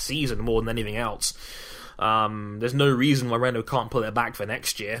bad season more than anything else. There's no reason why Renault can't pull it back for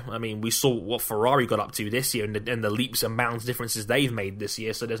next year. I mean, we saw what Ferrari got up to this year and the leaps and bounds differences they've made this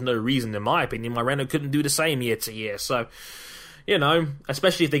year, so there's no reason, in my opinion, why Renault couldn't do the same year to year. So, you know,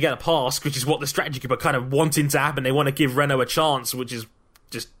 especially if they get a pass, which is what the strategy group are kind of wanting to happen. They want to give Renault a chance, which is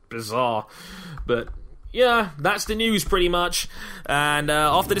just bizarre. But... yeah, that's the news pretty much. And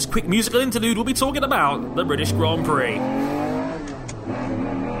after this quick musical interlude, we'll be talking about the British Grand Prix.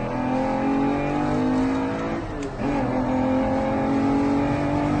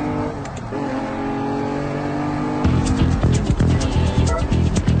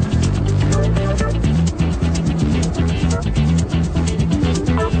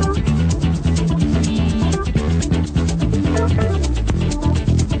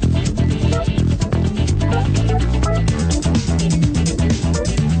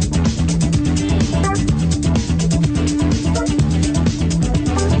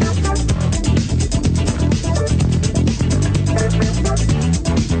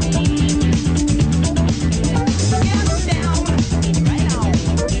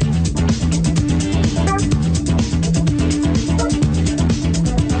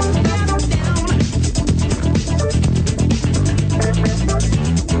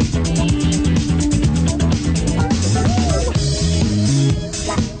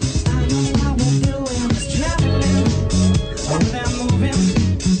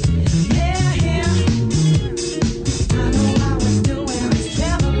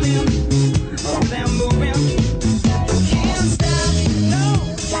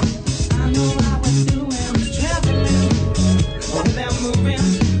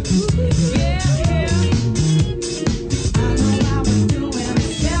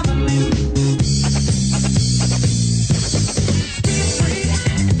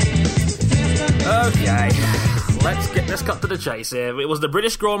 Chase here. It was the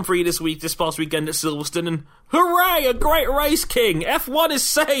British Grand Prix this past weekend at Silverstone, and hooray, a great race, King! F1 is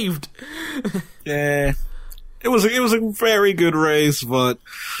saved! Yeah, it was a very good race, but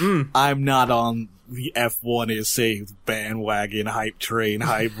I'm not on the F1 is saved bandwagon hype train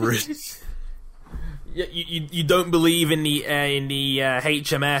hybrid. You don't believe in the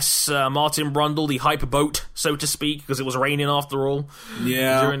HMS Martin Brundle, the hype boat, so to speak, because it was raining after all.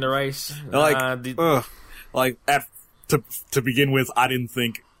 Yeah, during the race. To begin with, I didn't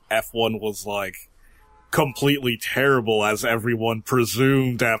think F1 was, like, completely terrible, as everyone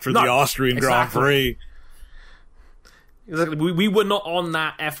presumed after the Austrian Grand Prix. Exactly. We were not on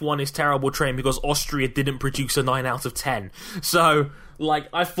that F1 is terrible train because Austria didn't produce a 9 out of 10. So, like,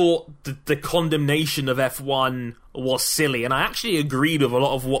 I thought the condemnation of F1 was silly, and I actually agreed with a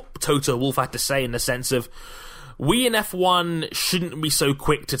lot of what Toto Wolff had to say in the sense of, we in F1 shouldn't be so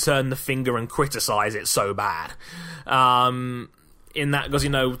quick to turn the finger and criticise it so bad. In that, because, you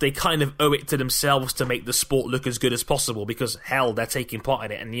know, they kind of owe it to themselves to make the sport look as good as possible, because, hell, they're taking part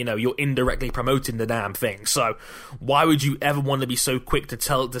in it, and, you know, you're indirectly promoting the damn thing. So, why would you ever want to be so quick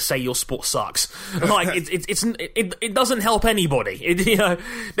to say your sport sucks? Like, it doesn't help anybody. You know,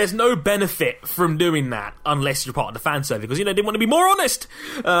 there's no benefit from doing that, unless you're part of the fan survey, because, you know, they want to be more honest.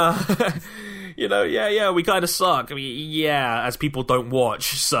 You know, yeah, we kind of suck. I mean, yeah, as people don't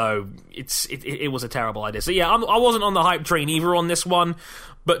watch, so it was a terrible idea. So yeah, I wasn't on the hype train either on this one,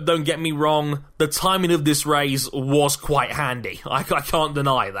 but don't get me wrong, the timing of this race was quite handy. I can't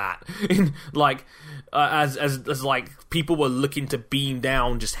deny that. Like, as like people were looking to beam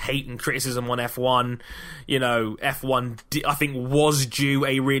down just hate and criticism on F1, you know, F1 I think was due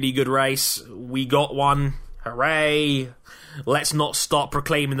a really good race. We got one. Hooray! Let's not start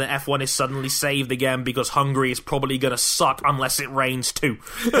proclaiming that F1 is suddenly saved again because Hungary is probably going to suck unless it rains too.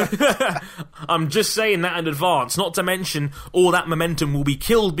 I'm just saying that in advance, not to mention all that momentum will be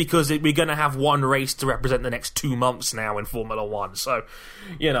killed because we're going to have one race to represent the next 2 months now in Formula 1. So,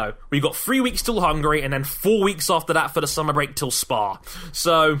 we've got 3 weeks till Hungary and then 4 weeks after that for the summer break till Spa.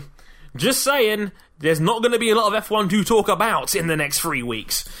 So, just saying, there's not going to be a lot of F1 to talk about in the next 3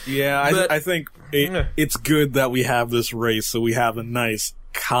 weeks. Yeah, I think it's good that we have this race so we have a nice,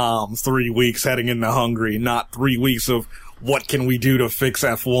 calm 3 weeks heading into Hungary, not 3 weeks of what can we do to fix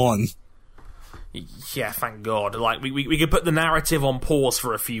F1. Yeah, thank God. Like, we could put the narrative on pause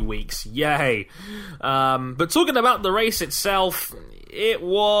for a few weeks. Yay. But talking about the race itself, it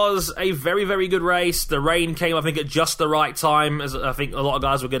was a very, very good race. The rain came, I think, at just the right time, as I think a lot of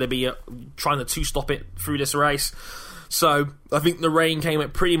guys were going to be trying to two-stop it through this race. So, I think the rain came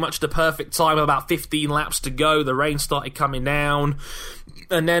at pretty much the perfect time, about 15 laps to go. The rain started coming down.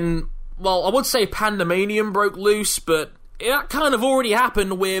 And then, well, I would say pandemonium broke loose, but that kind of already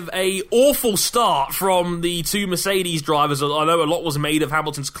happened with a awful start from the two Mercedes drivers. I know a lot was made of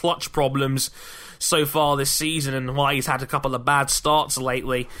Hamilton's clutch problems so far this season and why he's had a couple of bad starts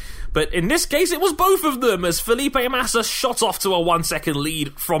lately. But in this case, it was both of them, as Felipe Massa shot off to a 1 second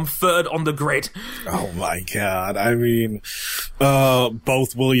lead from third on the grid. Oh my God. I mean,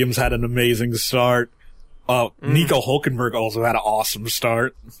 both Williams had an amazing start. Nico Hülkenberg also had an awesome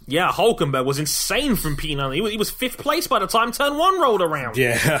start. Yeah, Hülkenberg was insane from P9. He was 5th place by the time turn 1 rolled around.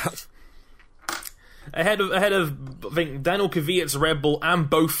 Yeah. Ahead of I think Daniel Kvyat's Red Bull and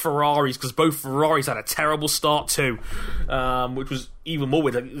both Ferraris, because both Ferraris had a terrible start too, which was even more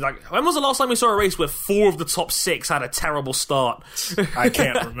weird. Like, when was the last time we saw a race where 4 of the top 6 had a terrible start? I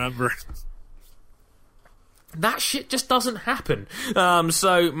can't remember. That shit just doesn't happen.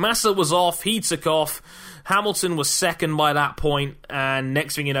 So Massa was off, he took off. Hamilton was second by that point, and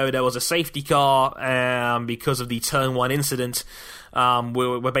next thing you know, there was a safety car because of the Turn 1 incident.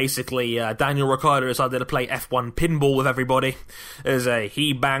 Where basically Daniel Ricciardo decided to play F1 pinball with everybody.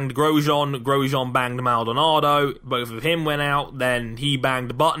 He banged Grosjean banged Maldonado, both of him went out, then he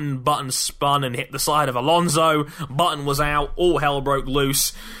banged Button spun and hit the side of Alonso, Button was out, all hell broke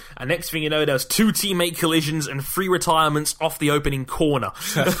loose. And next thing you know, there was 2 teammate collisions and 3 retirements off the opening corner.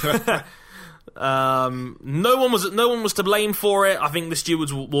 No one was to blame for it. I think the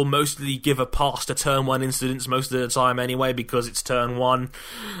stewards will mostly give a pass to Turn 1 incidents most of the time anyway, because it's Turn 1.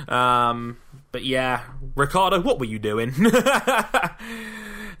 But yeah, Ricciardo, what were you doing?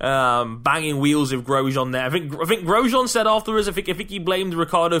 Banging wheels with Grosjean there. I think Grosjean said afterwards, I think he blamed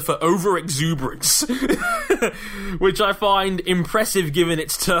Ricciardo for over-exuberance. Which I find impressive given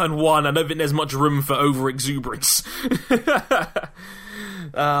it's Turn 1. I don't think there's much room for over-exuberance.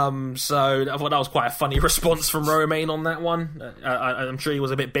 So I thought that was quite a funny response from Romain on that one. I'm sure he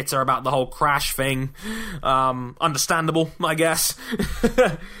was a bit bitter about the whole crash thing. Understandable, I guess.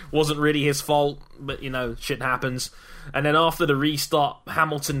 Wasn't really his fault, but shit happens. And then after the restart,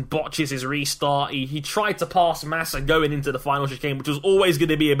 Hamilton botches his restart. He tried to pass Massa going into the final chicane, which was always going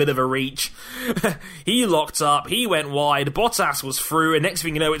to be a bit of a reach. He locked up, he went wide, Bottas was through, and next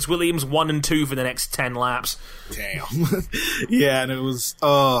thing you know, it's Williams 1 and 2 for the next 10 laps. Damn. Yeah, and it was,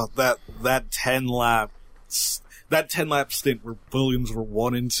 that 10 lap stint where Williams were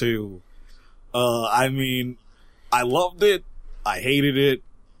 1 and 2. I mean, I loved it, I hated it.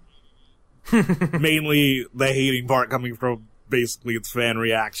 Mainly the hating part coming from basically its fan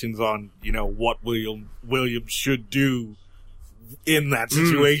reactions on, what Williams should do in that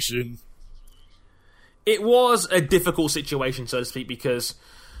situation. It was a difficult situation, so to speak, because,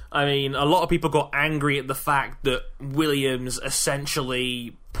 I mean, a lot of people got angry at the fact that Williams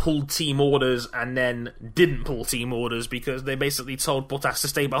essentially pulled team orders and then didn't pull team orders, because they basically told Bottas to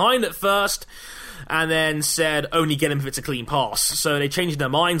stay behind at first and then said only get him if it's a clean pass. So they changed their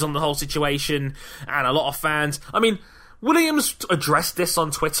minds on the whole situation, and a lot of fans, I mean, Williams addressed this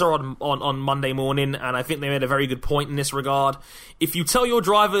on Twitter on Monday morning, and I think they made a very good point in this regard. If you tell your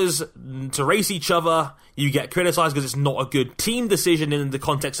drivers to race each other, you get criticised because it's not a good team decision in the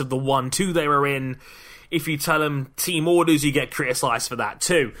context of the 1-2 they were in. If you tell them team orders, you get criticised for that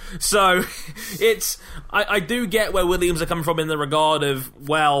too. So, I do get where Williams are coming from in the regard of,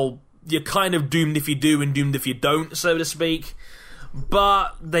 well, you're kind of doomed if you do and doomed if you don't, so to speak.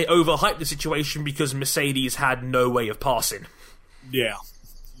 But they overhyped the situation because Mercedes had no way of passing. Yeah.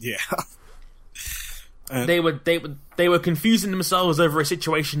 They were confusing themselves over a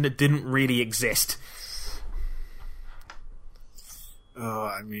situation that didn't really exist.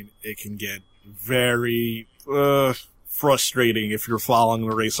 I mean, it can get very frustrating if you're following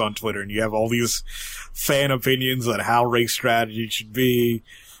the race on Twitter and you have all these fan opinions on how race strategy should be,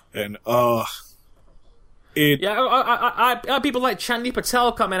 and I had people like Chandni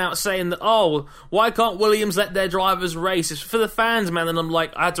Patel coming out saying that, oh, why can't Williams let their drivers race? It's for the fans, man. And I'm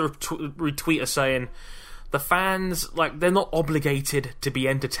like, I had to retweet her saying, the fans, like, they're not obligated to be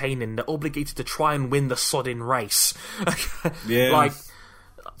entertaining. They're obligated to try and win the sodding race. Yeah. Like,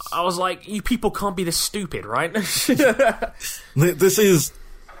 I was like, you people can't be this stupid, right? This is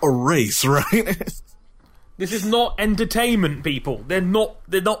a race, right? This is not entertainment, people. They're not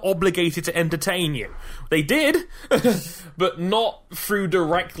obligated to entertain you. They did, but not through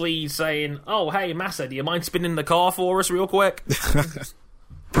directly saying, oh, hey, Massa, do you mind spinning the car for us real quick?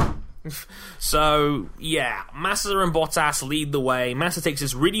 So, yeah, Massa and Bottas lead the way. Massa takes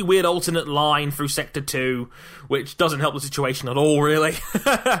this really weird alternate line through Sector 2, which doesn't help the situation at all, really.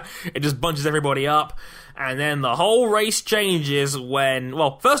 It just bunches everybody up. And then the whole race changes when...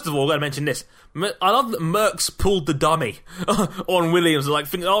 Well, first of all, I've got to mention this. I love that Merckx pulled the dummy on Williams. Like,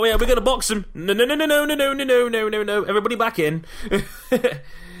 thinking, oh, yeah, we're going to box him. No. Everybody back in.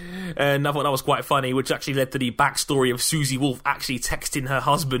 And I thought that was quite funny, which actually led to the backstory of Susie Wolf actually texting her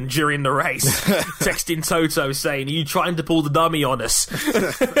husband during the race. Texting Toto saying, are you trying to pull the dummy on us?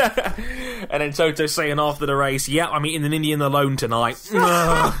 And then Toto saying after the race, yeah, I'm eating an Indian alone tonight.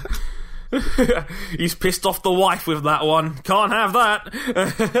 He's pissed off the wife with that one. Can't have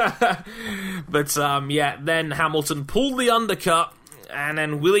that. But, yeah, then Hamilton pulled the undercut. And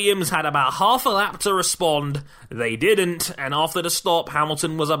then Williams had about half a lap to respond. They didn't, and after the stop,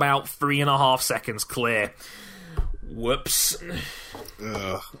 Hamilton was about 3.5 seconds clear. Whoops.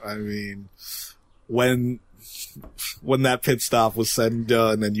 I mean, when that pit stop was said and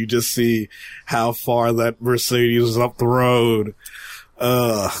done, and you just see how far that Mercedes was up the road,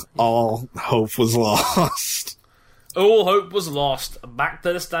 all hope was lost. All hope was lost. Back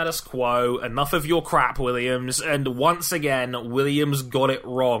to the status quo. Enough of your crap, Williams. And once again, Williams got it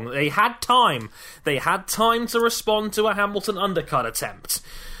wrong. They had time. They had time to respond to a Hamilton undercut attempt.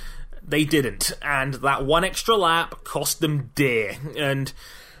 They didn't. And that one extra lap cost them dear. And,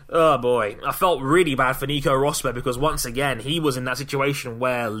 oh boy, I felt really bad for Nico Rosberg because once again, he was in that situation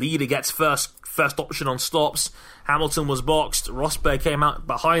where leader gets first option on stops. Hamilton was boxed. Rosberg came out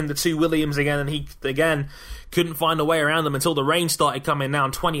behind the two Williams again, and he, again, couldn't find a way around them until the rain started coming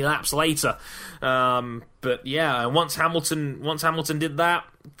down 20 laps later. But yeah, once Hamilton did that,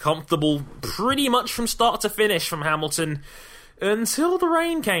 comfortable pretty much from start to finish from Hamilton until the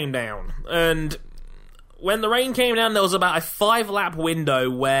rain came down. And when the rain came down, there was about a 5-lap window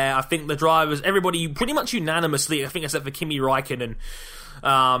where I think the drivers, everybody pretty much unanimously, I think except for Kimi Räikkönen,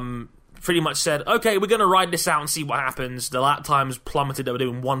 pretty much said, okay, we're going to ride this out and see what happens. The lap times plummeted. They were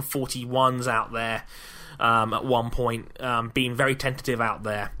doing 141s out there at one point, being very tentative out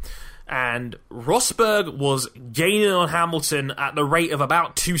there. And Rosberg was gaining on Hamilton at the rate of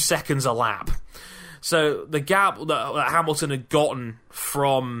about 2 seconds a lap. So the gap that Hamilton had gotten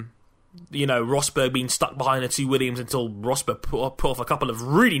from, you know, Rosberg being stuck behind the two Williams until Rosberg put off a couple of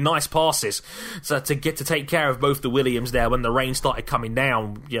really nice passes to take care of both the Williams there when the rain started coming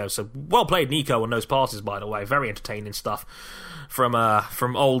down. You know, so well played Nico on those passes, by the way. Very entertaining stuff from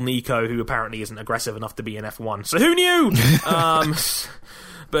old Nico, who apparently isn't aggressive enough to be in F1. So who knew?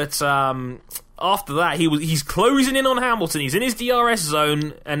 But after that, he's closing in on Hamilton. He's in his DRS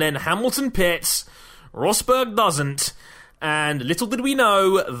zone, and then Hamilton pits. Rosberg doesn't. And little did we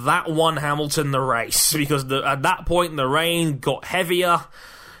know, that won Hamilton the race, because at that point the rain got heavier,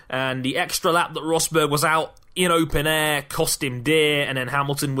 and the extra lap that Rosberg was out in open air cost him dear, and then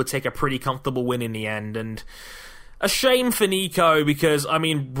Hamilton would take a pretty comfortable win in the end. And a shame for Nico, because, I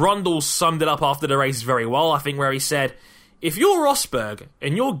mean, Brundle summed it up after the race very well, I think, where he said, if you're Rosberg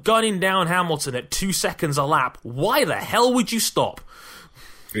and you're gunning down Hamilton at 2 seconds a lap, why the hell would you stop?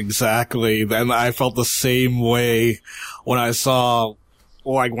 Exactly. And I felt the same way when I saw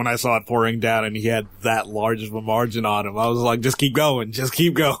it pouring down and he had that large of a margin on him. I was like, just keep going. Just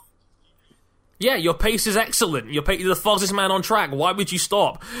keep going. Yeah, your pace is excellent. You're the fastest man on track. Why would you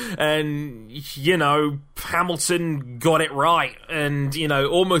stop? And, you know, Hamilton got it right. And, you know,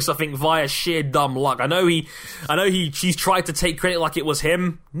 almost, I think, via sheer dumb luck. I know he's tried to take credit like it was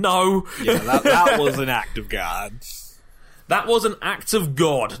him. No. Yeah, that was an act of God. That was an act of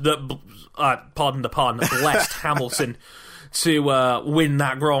God that, pardon the pun, blessed Hamilton to win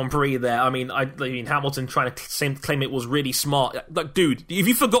that Grand Prix there. I mean, Hamilton trying to claim it was really smart. Like, dude, have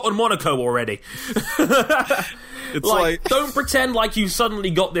you forgotten Monaco already? It's like, don't pretend like you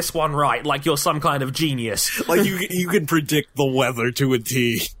suddenly got this one right, like you're some kind of genius. Like you can predict the weather to a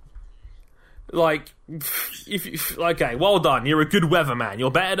T. Like, okay, well done. You're a good weatherman.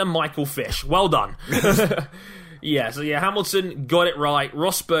 You're better than Michael Fish. Well done. Yeah, so Hamilton got it right.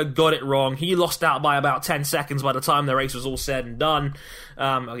 Rosberg got it wrong. He lost out by about 10 seconds by the time the race was all said and done.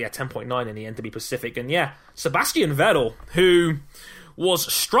 10.9 in the end to be Pacific. And Sebastian Vettel, who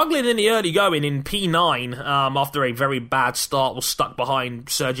was struggling in the early going in P9 after a very bad start, was stuck behind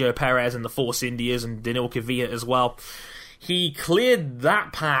Sergio Perez and the Force Indias and Daniil Kvyat as well. He cleared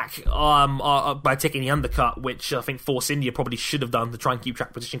that pack by taking the undercut, which I think Force India probably should have done to try and keep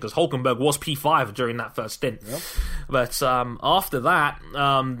track position, because Hulkenberg was P5 during that first stint. Yep. But after that,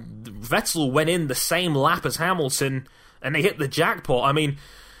 Vettel went in the same lap as Hamilton, and they hit the jackpot. I mean,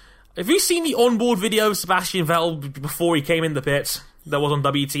 have you seen the onboard video of Sebastian Vettel before he came in the pits that was on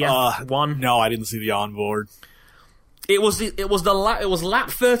WTF 1? No, I didn't see the onboard. It was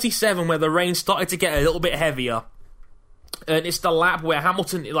lap 37 where the rain started to get a little bit heavier. And it's the lap where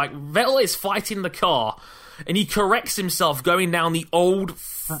Hamilton, Vettel is fighting the car, and he corrects himself going down the old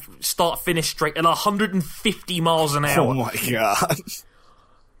start-finish straight at 150 miles an hour. Oh my god.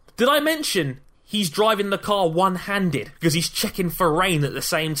 Did I mention he's driving the car one-handed because he's checking for rain at the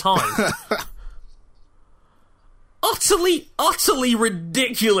same time? Utterly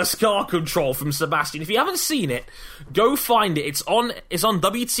ridiculous car control from Sebastian. If you haven't seen it, go find it. It's on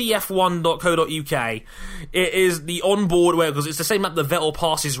WTF1.co.uk. It is the onboard where, because it's the same map that Vettel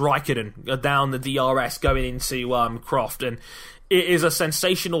passes Raikkonen down the DRS going into Croft, and it is a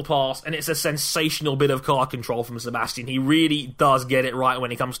sensational pass, and it's a sensational bit of car control from Sebastian. He really does get it right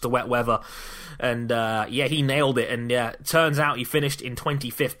when it comes to wet weather. And, he nailed it. And, turns out he finished in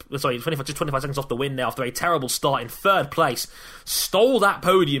 25th, just 25 seconds off the win now after a terrible start in third place. Stole that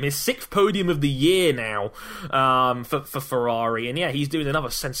podium, his 6th podium of the year now, for Ferrari. And, he's doing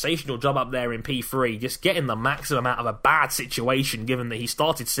another sensational job up there in P3, just getting the maximum out of a bad situation, given that he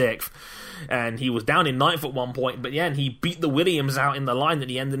started 6th. And he was down in 9th at one point, but and he beat the Williams out in the line at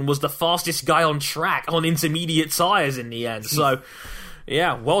the end and was the fastest guy on track on intermediate tyres in the end. So,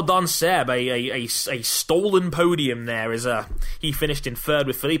 well done, Seb. A stolen podium there. He finished in 3rd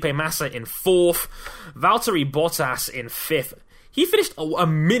with Felipe Massa in 4th, Valtteri Bottas in 5th. He finished a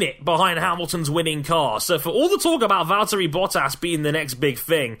minute behind Hamilton's winning car. So for all the talk about Valtteri Bottas being the next big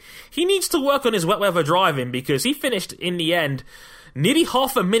thing, he needs to work on his wet weather driving, because he finished in the end nearly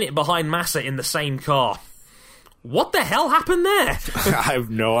half a minute behind Massa in the same car. What the hell happened there? I have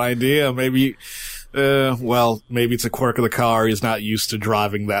no idea. Maybe it's a quirk of the car. He's not used to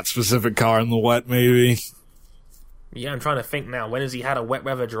driving that specific car in the wet, maybe. Yeah, I'm trying to think now. When has he had a wet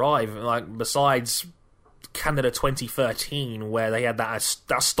weather drive? Besides Canada 2013, where they had that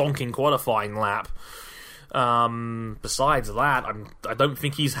stonking qualifying lap. Besides that, I don't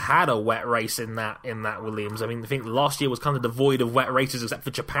think he's had a wet race in that Williams. I mean, I think last year was kind of devoid of wet races except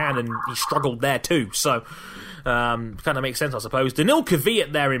for Japan, and he struggled there too. So, kind of makes sense, I suppose. Daniil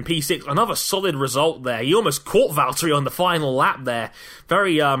Kvyat there in P6, another solid result there. He almost caught Valtteri on the final lap there.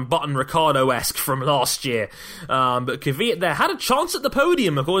 Very Button Ricardo-esque from last year. But Kvyat there had a chance at the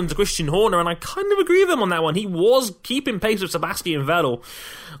podium, according to Christian Horner, and I kind of agree with him on that one. He was keeping pace with Sebastian Vettel,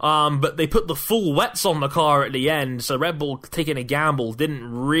 but they put the full wets on the car at the end, so Red Bull taking a gamble didn't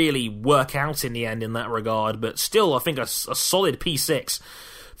really work out in the end in that regard. But still, I think a solid P6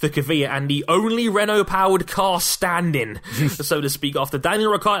 for Kvyat, and the only Renault-powered car standing, so to speak, after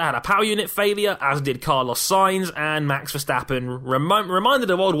Daniel Ricciardo had a power unit failure, as did Carlos Sainz, and Max Verstappen reminded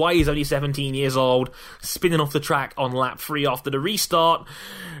the world why he's only 17 years old, spinning off the track on lap 3 after the restart,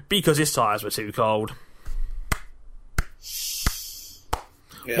 because his tyres were too cold.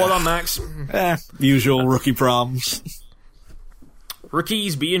 Yeah. Well done, Max. Usual rookie problems.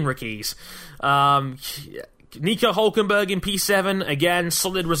 Rookies being rookies. Nico Hulkenberg in P7, again,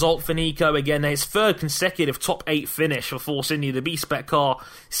 solid result for Nico, again, his 3rd consecutive top 8 finish for Force India, the B-Spec car,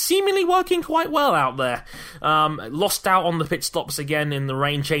 seemingly working quite well out there. Lost out on the pit stops again in the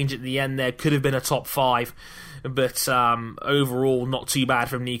rain change at the end there, could have been a top 5, but overall, not too bad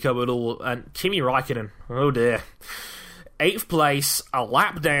from Nico at all. And Kimi Raikkonen, oh dear. 8th place, a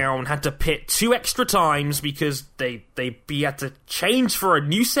lap down, had to pit 2 extra times because they had to change for a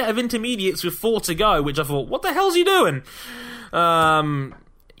new set of intermediates with 4 to go, which I thought, what the hell's he doing? And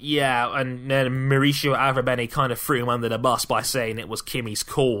then Mauricio Avrabene kind of threw him under the bus by saying it was Kimi's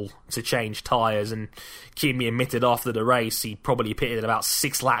call to change tyres, and Kimi admitted after the race he probably pitted about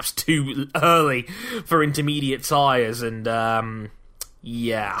 6 laps too early for intermediate tyres, and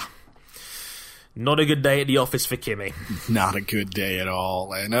not a good day at the office for Kimi. Not a good day at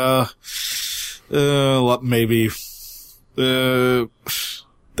all. And, maybe,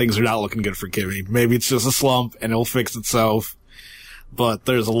 things are not looking good for Kimi. Maybe it's just a slump and it'll fix itself. but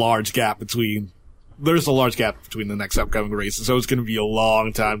there's a large gap between the next upcoming races, so it's going to be a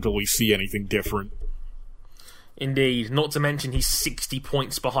long time till we see anything different. Indeed. Not to mention he's 60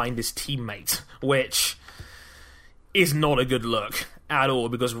 points behind his teammate, which is not a good look at all,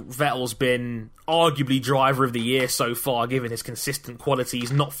 because Vettel's been arguably driver of the year so far, given his consistent quality.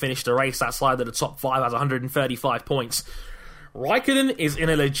 He's not finished a race outside of the top 5, has 135 points. Raikkonen is in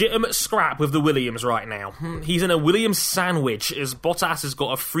a legitimate scrap with the Williams right now. He's in a Williams sandwich, as Bottas has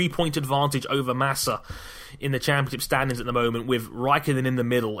got a 3-point advantage over Massa in the championship standings at the moment, with Raikkonen in the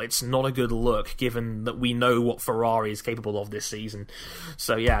middle. It's not a good look, given that we know what Ferrari is capable of this season.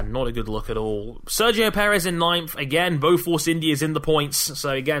 So yeah, not a good look at all. Sergio Perez in 9th. Again, both Force India's in the points.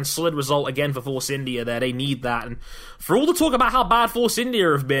 So again, solid result again for Force India there. They need that. And for all the talk about how bad Force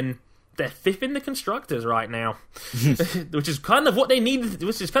India have been, they're 5th in the constructors right now, which is kind of what they needed.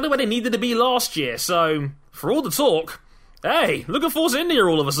 Which is kind of where they needed to be last year. So for all the talk, hey, look at Force India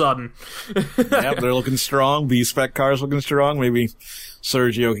all of a sudden. Yep, they're looking strong. B-spec cars looking strong. Maybe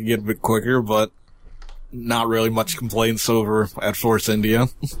Sergio can get a bit quicker, but not really much complaints over at Force India.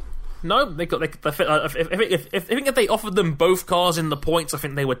 No, I think if they offered them both cars in the points, I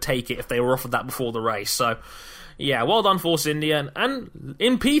think they would take it if they were offered that before the race. So, yeah, well done, Force India. And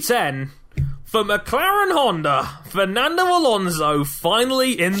in P10, for McLaren Honda, Fernando Alonso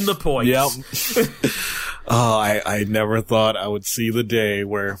finally in the points. Yep. Oh, I never thought I would see the day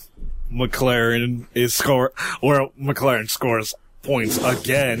where McLaren scores points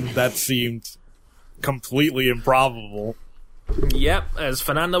again. That seemed completely improbable. Yep, as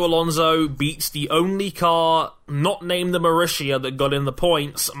Fernando Alonso beats the only car not named the Marussia that got in the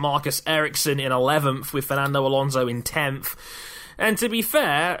points, Marcus Ericsson in 11th, with Fernando Alonso in 10th. And to be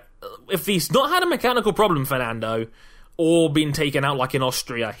fair, if he's not had a mechanical problem, Fernando, or been taken out like in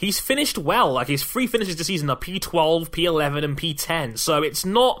Austria, he's finished well. Like, his 3 finishes this season are P12, P11, and P10. So it's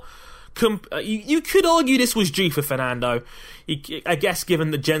not... you could argue this was due for Fernando. I guess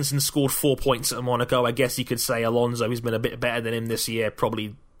given that Jensen scored 4 points at Monaco, I guess you could say Alonso, who's been a bit better than him this year,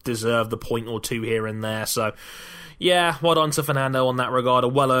 probably deserved a point or two here and there. So, yeah, well done to Fernando on that regard. A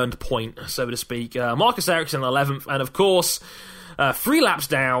well-earned point, so to speak. Marcus Ericsson 11th, and of course... 3 laps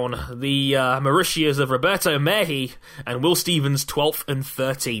down, the Mauritius of Roberto Mehi and Will Stevens 12th and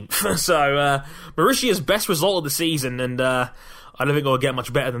 13th. So, Mauritius' best result of the season, and I don't think it'll get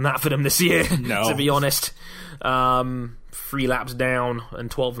much better than that for them this year, no. To be honest. 3 laps down and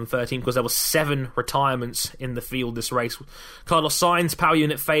 12th and 13th, because there were 7 retirements in the field this race. Carlos Sainz, power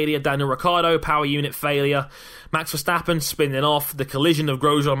unit failure. Daniel Ricciardo, power unit failure. Max Verstappen spinning off. The collision of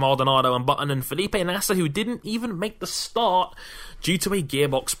Grosjean, Maldonado and Button, and Felipe Nasser, who didn't even make the start due to a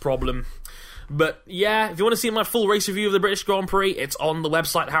gearbox problem. But yeah, if you want to see my full race review of the British Grand Prix, it's on the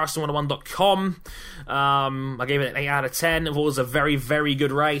website, harrison101.com. I gave it an 8 out of 10. It was a very, very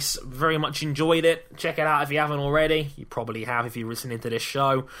good race. Very much enjoyed it. Check it out if you haven't already. You probably have if you're listening to this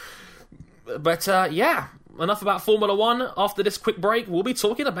show. But yeah, enough about Formula 1. After this quick break, we'll be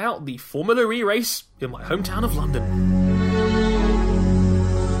talking about the Formula E race in my hometown of London.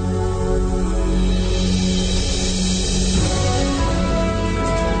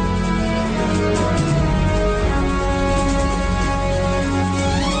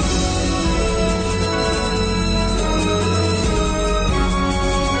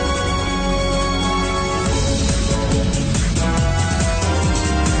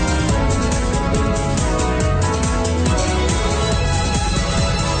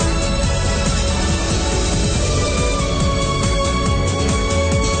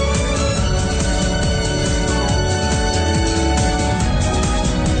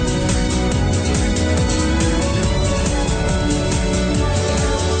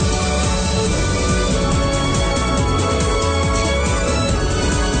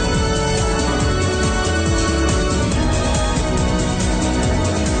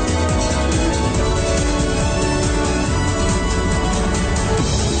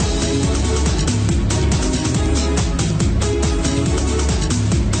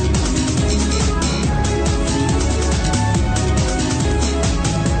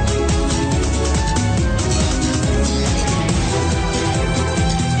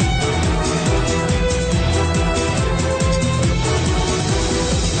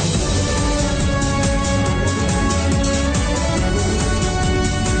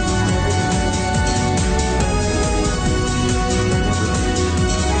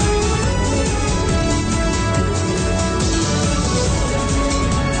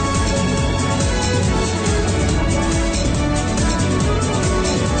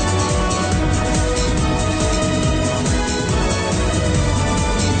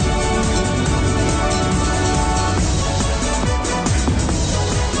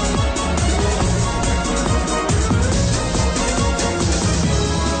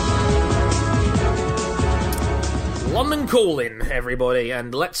 call in, everybody,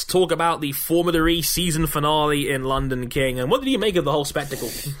 and let's talk about the Formula E season finale in London King. And what did you make of the whole spectacle?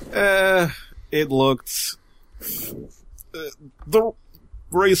 It looked... the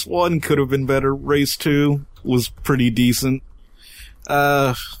race 1 could have been better. Race 2 was pretty decent.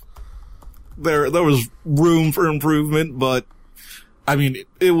 There was room for improvement, but I mean,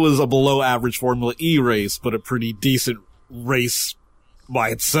 it was a below average Formula E race, but a pretty decent race by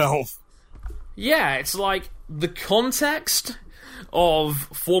itself. Yeah, it's like the context of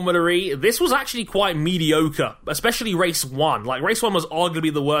Formula E, this was actually quite mediocre, especially race 1. Like, race 1 was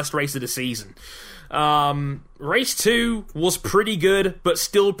arguably the worst race of the season. Race 2 was pretty good, but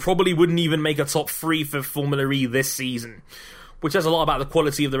still probably wouldn't even make a top 3 for Formula E this season, which says a lot about the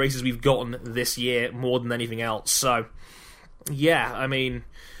quality of the races we've gotten this year more than anything else. So, yeah, I mean,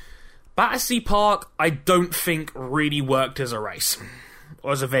 Battersea Park, I don't think really worked as a race,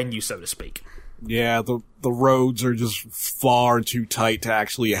 or as a venue, so to speak. Yeah, the roads are just far too tight to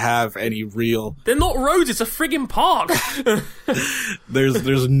actually have any real... They're not roads, it's a friggin' park!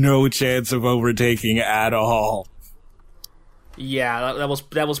 There's no chance of overtaking at all. Yeah,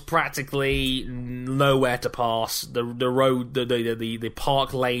 that was practically nowhere to pass. The road, the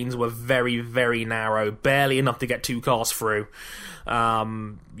park lanes were very, very narrow, barely enough to get 2 cars through.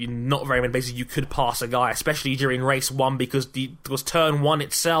 Not very many places you could pass a guy, especially during race 1, because turn 1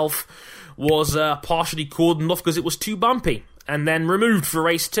 itself was partially cordoned off because it was too bumpy, and then removed for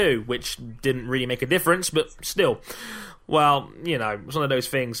race 2, which didn't really make a difference, but still. Well, you know, it's one of those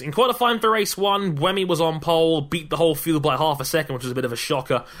things. In qualifying for race 1, Buemi was on pole, beat the whole field by half a second, which was a bit of a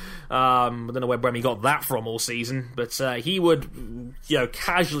shocker. I don't know where Buemi got that from all season, but he would,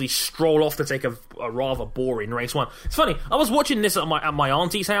 casually stroll off to take a rather boring race 1. It's funny, I was watching this at my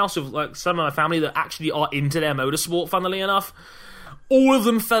auntie's house with like some of my family that actually are into their motorsport, funnily enough. All of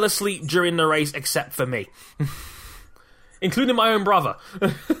them fell asleep during the race except for me. Including my own brother.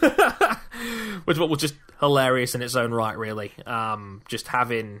 Which was just hilarious in its own right, really. Just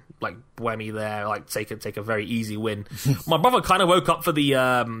having, like, Buemi there, like, take a very easy win. My brother kind of woke up for the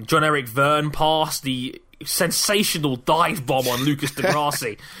John-Eric Verne pass, the sensational dive bomb on Lucas Di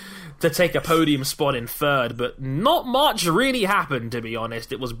Grassi to take a podium spot in 3rd, but not much really happened, to be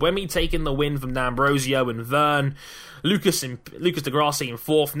honest. It was Buemi taking the win from D'Ambrosio and Verne, Lucas Di Grassi in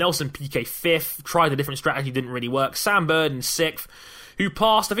 4th, Nelson Piquet 5th, tried a different strategy, didn't really work, Sam Bird in 6th, who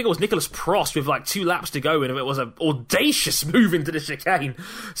passed, I think it was Nicholas Prost with like 2 laps to go, and it was an audacious move into the chicane.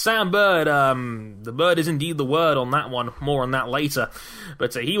 Sam Bird, the bird is indeed the word on that one, more on that later,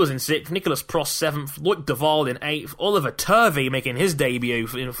 but he was in 6th, Nicholas Prost 7th, Loic Duval in 8th, Oliver Turvey making his debut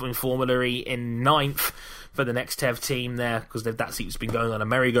in Formula E in 9th, for the next Tev team there, because that seat's been going on a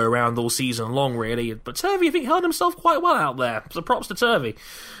merry-go-round all season long, really. But Turvey, I think, held himself quite well out there, so props to Turvey.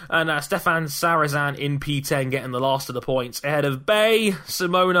 And Stefan Sarazan in P10 getting the last of the points, ahead of Bay,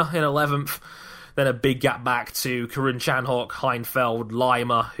 Simona in 11th, then a big gap back to Karun Chandhok, Heinfeld,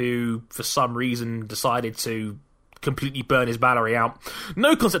 Lima, who, for some reason, decided to completely burn his battery out.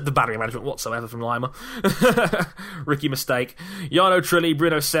 No concept of battery management whatsoever from Lima. Rookie mistake. Jarno Trulli,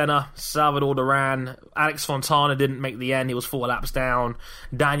 Bruno Senna, Salvador Duran, Alex Fontana didn't make the end, he was 4 laps down.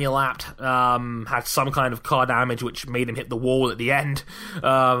 Daniel Abt had some kind of car damage which made him hit the wall at the end,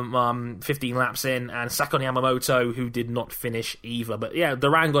 15 laps in, and Sakon Yamamoto, who did not finish either. But yeah,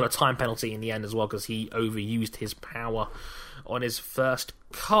 Duran got a time penalty in the end as well because he overused his power on his first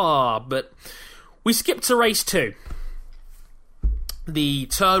car. But we skipped to race 2. The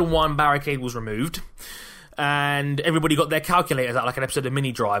turn 1 barricade was removed, and everybody got their calculators out like an episode of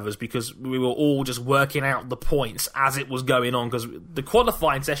Mini Drivers, because we were all just working out the points as it was going on, because the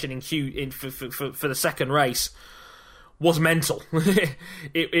qualifying session for the second race was mental.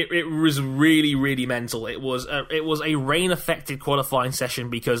 it was really, really mental. It was a rain-affected qualifying session,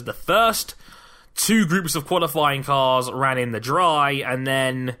 because the first 2 groups of qualifying cars ran in the dry, and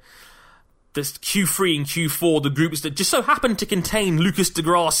then this Q3 and Q4, the groups that just so happened to contain Lucas Di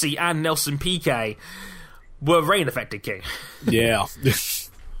Grassi and Nelson Piquet, were rain-affected, King. Yeah.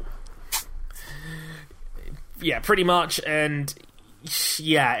 Yeah, pretty much, and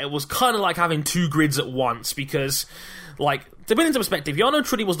yeah, it was kind of like having 2 grids at once, because, like, to put into perspective, Jarno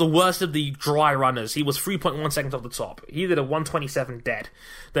Trulli was the worst of the dry runners. He was 3.1 seconds off the top. He did a 1:27 dead.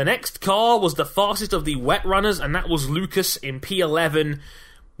 The next car was the fastest of the wet runners, and that was Lucas in P11,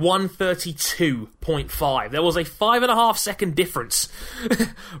 1:32.5. There was a 5.5 second difference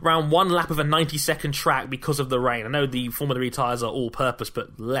around 1 lap of a 90-second track because of the rain. I know the Formula E tyres are all-purpose,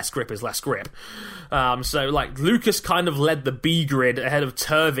 but less grip is less grip. So, like, Lucas kind of led the B grid ahead of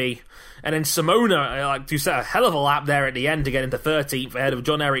Turvey, and then Simona, who set a hell of a lap there at the end to get into 13th ahead of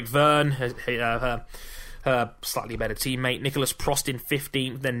John-Eric Verne, her slightly better teammate. Nicholas Prost in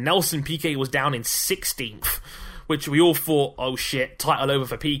 15th. Then Nelson Piquet was down in 16th, which we all thought, oh shit, title over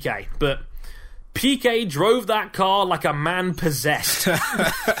for Piquet. But Piquet drove that car like a man possessed.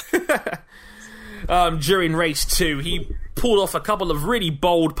 During race 2, he pulled off a couple of really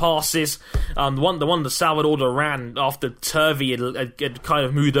bold passes. The one to Salvador Duran after Turvey had kind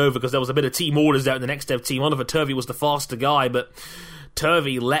of moved over because there was a bit of team orders out in the next dev team. Oliver Turvey was the faster guy, but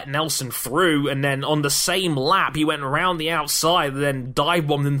Turvey let Nelson through, and then on the same lap, he went around the outside and then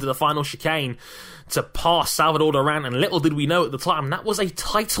dive-bombed into the final chicane to pass Salvador Duran, and little did we know at the time, that was a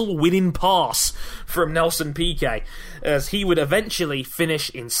title-winning pass from Nelson Piquet, as he would eventually finish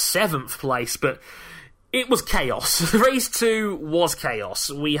in 7th place, but it was chaos. Race 2 was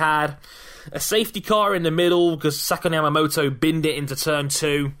chaos. We had a safety car in the middle because Sako Yamamoto binned it into turn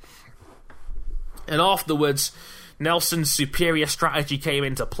 2, and afterwards, Nelson's superior strategy came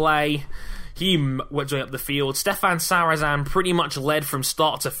into play. He went going up the field. Stefan Sarrazin pretty much led from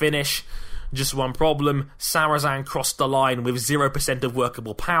start to finish. Just one problem, Sarrazin crossed the line with 0% of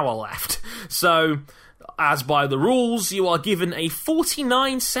workable power left. So, as by the rules, you are given a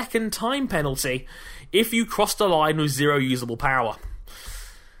 49-second time penalty if you cross the line with 0 usable power.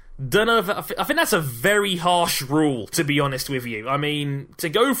 Don't know I think that's a very harsh rule, to be honest with you. I mean, to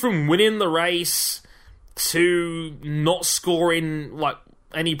go from winning the race to not scoring like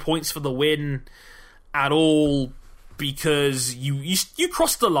any points for the win at all because you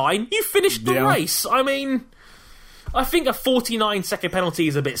crossed the line, you finished the race. I mean, I think a 49-second penalty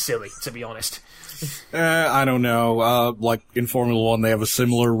is a bit silly, to be honest. I don't know. Like in Formula 1, they have a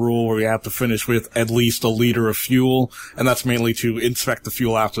similar rule where you have to finish with at least a liter of fuel, and that's mainly to inspect the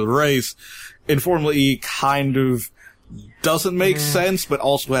fuel after the race. In Formula E, kind of doesn't make sense, but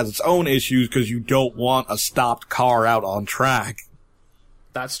also has its own issues because you don't want a stopped car out on track.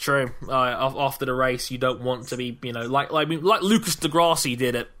 That's true. After the race, you don't want to be, like Lucas Di Grassi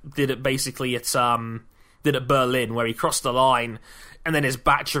did it basically at Berlin, where he crossed the line and then his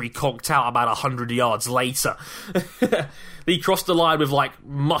battery conked out about 100 yards later. He crossed the line with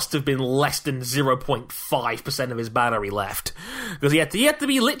must have been less than 0.5% of his battery left, because he had to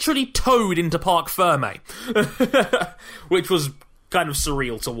be literally towed into Parc Ferme, which was kind of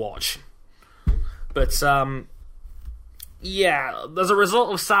surreal to watch. But yeah, as a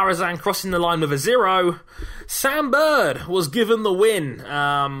result of Sarrazin crossing the line with a 0, Sam Bird was given the win.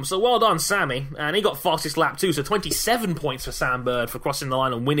 So well done, Sammy. And he got fastest lap too, so 27 points for Sam Bird for crossing the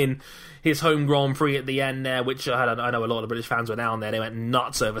line and winning his home Grand Prix at the end there, which I know a lot of British fans were down there. They went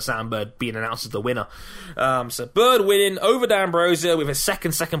nuts over Sam Bird being announced as the winner. So Bird winning over D'Ambrosio with his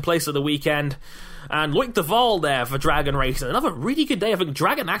second place of the weekend. And Loic Duval there for Dragon Racing. Another really good day. I think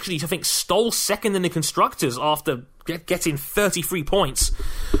Dragon actually, stole second in the Constructors after getting 33 points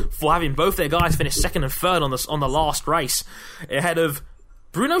for having both their guys finish second and third on the last race, ahead of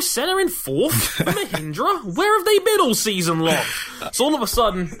Bruno Senna in 4th for Mahindra. Where have they been all season long? So all of a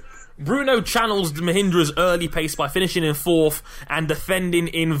sudden, Bruno channels Mahindra's early pace by finishing in 4th and defending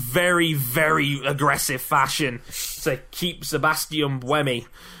in very, very aggressive fashion to keep Sebastian Buemi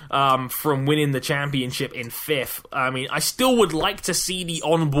from winning the championship in 5th. I mean, I still would like to see the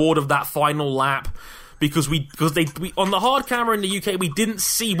onboard of that final lap, because we on the hard camera in the UK, we didn't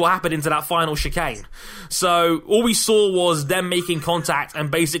see what happened into that final chicane. So all we saw was them making contact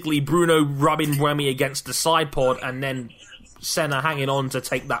and basically Bruno rubbing Buemi against the side pod, and then Senna hanging on to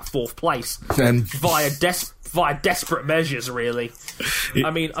take that 4th place via desperate measures, really.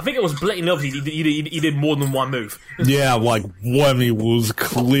 I mean, I think it was blatantly obvious he did more than one move. Yeah, Buemi was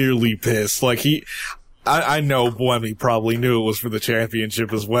clearly pissed. I know Buemi probably knew it was for the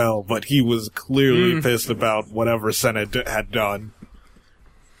championship as well, but he was clearly pissed about whatever Senna had done.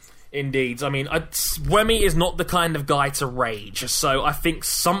 Indeed. I mean, Buemi is not the kind of guy to rage, so I think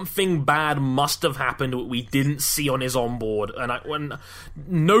something bad must have happened that we didn't see on his onboard. And when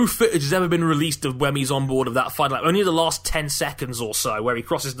no footage has ever been released of Buemi's onboard of that fight, only the last 10 seconds or so where he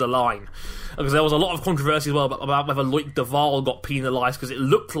crosses the line. Because there was a lot of controversy as well about whether Loic Duval got penalised, because it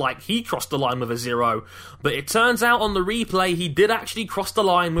looked like he crossed the line with a 0. But it turns out on the replay he did actually cross the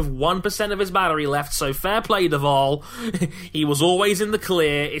line with 1% of his battery left, so fair play, Duval. He was always in the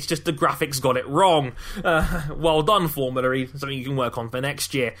clear, it's just the graphics got it wrong. Well done, Formula E, something you can work on for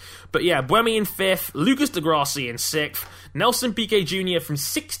next year. But yeah, Buemi in 5th, Lucas Di Grassi in 6th, Nelson Piquet Jr. from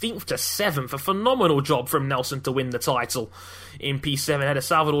 16th to 7th. A phenomenal job from Nelson to win the title in P7, ahead of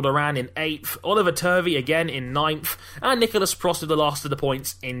Salvador Duran in 8th, Oliver Turvey again in 9th, and Nicholas Prost with the last of the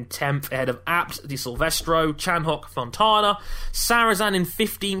points in 10th, ahead of Abt, Di Silvestro, Chandhok, Fontana. Sarrazin in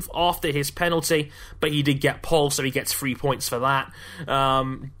 15th after his penalty, but he did get pole, so he gets 3 points for that.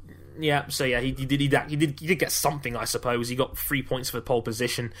 Yeah, so yeah, he did get something, I suppose. He got 3 points for pole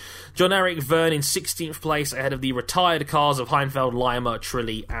position. John-Eric Verne in 16th place ahead of the retired cars of Heinfeld, Lima,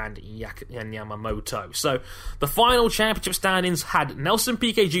 Trilli, and Yamamoto. So the final championship standings had Nelson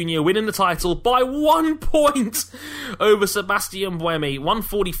Piquet Jr. winning the title by 1 point over Sebastian Buemi,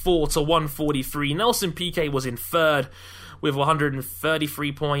 144 to 143. Nelson Piquet was in third with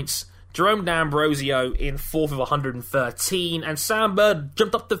 133 points. Jerome D'Ambrosio in fourth with 113, and Sam Bird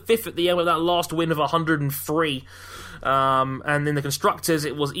jumped up to fifth at the end with that last win of 103. And in the constructors,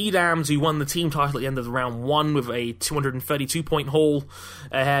 it was Edams who won the team title at the end of round one with a 232-point haul,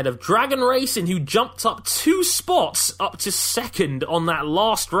 ahead of Dragon Racing, who jumped up 2 spots up to second on that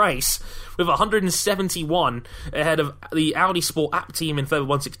last race with 171, ahead of the Audi Sport App team in third with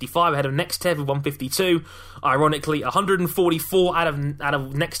 165, ahead of Nextev with 152. Ironically, 144 out of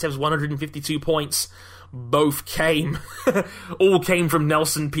Nextev's 152 points. Both all came from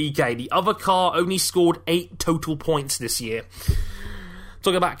Nelson Piquet. The other car only scored 8 total points this year.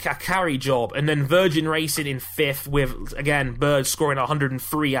 Talk about a carry job. And then Virgin Racing in 5th with, again, Bird scoring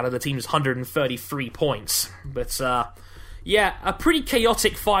 103 out of the team's 133 points. But, yeah, a pretty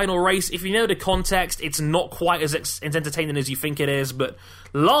chaotic final race. If you know the context, it's not quite as entertaining as you think it is, but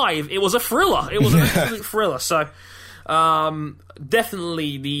live, it was a thriller. It was an absolute thriller. So,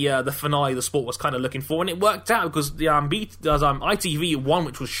 definitely the finale the sport was kind of looking for, and it worked out because the ITV1,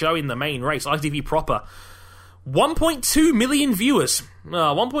 which was showing the main race, ITV proper, 1.2 million viewers.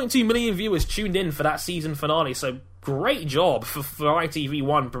 1.2 million viewers tuned in for that season finale, so great job for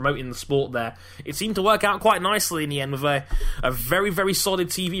ITV1 promoting the sport there. It seemed to work out quite nicely in the end with a very, very solid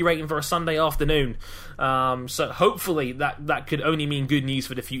TV rating for a Sunday afternoon. So hopefully that could only mean good news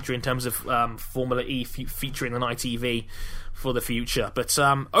for the future in terms of Formula E featuring on ITV for the future. But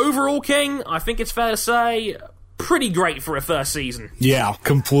overall, King, I think it's fair to say, pretty great for a first season. Yeah,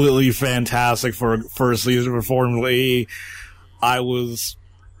 completely fantastic for a first season for Formula E. I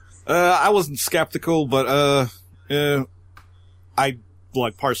wasn't skeptical, but I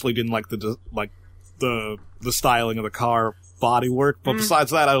partially didn't like the styling of the car bodywork, but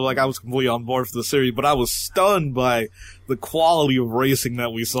besides that, I was completely on board for the series. But I was stunned by the quality of racing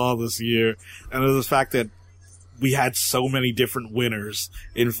that we saw this year, and the fact that we had so many different winners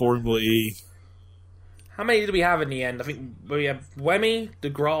in Formula E. How many did we have in the end? I think we had Buemi,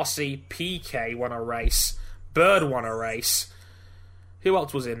 Degrassi, Piquet won a race, Bird won a race. Who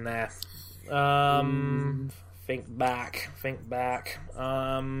else was in there? Think back.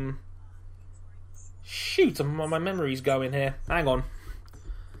 Shoot, my memory's going here. Hang on.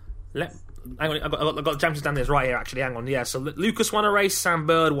 I've got James down there right here, actually. Hang on. Yeah, so Lucas won a race, Sam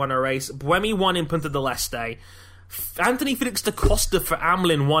Bird won a race, Buemi won in Punta del Este, Anthony Felix da Costa for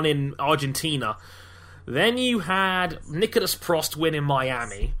Amlin won in Argentina. Then you had Nicolas Prost win in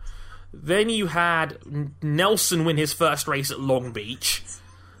Miami. Then you had Nelson win his first race at Long Beach.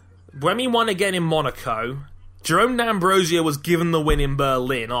 Buemi won again in Monaco. Jerome D'Ambrosio was given the win in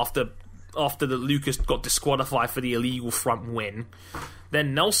Berlin after the Lucas got disqualified for the illegal front win.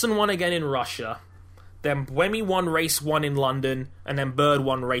 Then Nelson won again in Russia. Then Buemi won race 1 in London, and then Bird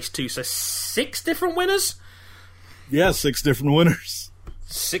won race 2. So 6 different winners? Yeah, 6 different winners.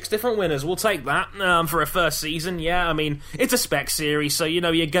 6 different winners, we'll take that for a first season. Yeah, I mean, it's a spec series, so you're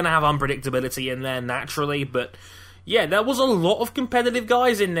going to have unpredictability in there naturally, but yeah, there was a lot of competitive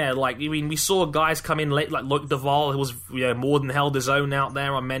guys in there. We saw guys come in late, like Loic Duval, who was more than held his own out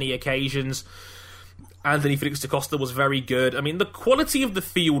there on many occasions. Anthony Felix da Costa was very good. I mean, the quality of the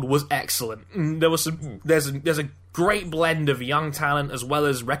field was excellent. There's a great blend of young talent as well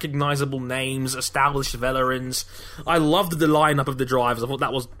as recognizable names, established veterans. I loved the lineup of the drivers. I thought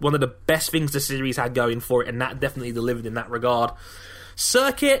that was one of the best things the series had going for it, and that definitely delivered in that regard.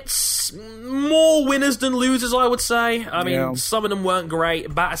 Circuits, more winners than losers, I would say. I mean, some of them weren't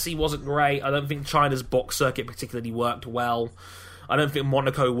great. Battersea wasn't great. I don't think China's box circuit particularly worked well. I don't think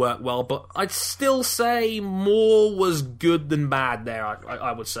Monaco worked well, but I'd still say more was good than bad there,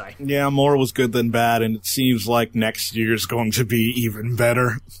 I would say. Yeah, more was good than bad, and it seems like next year's going to be even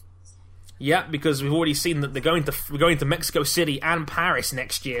better. Yeah, because we've already seen that we're going to Mexico City and Paris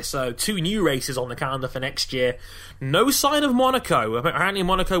next year, so 2 new races on the calendar for next year. No sign of Monaco. Apparently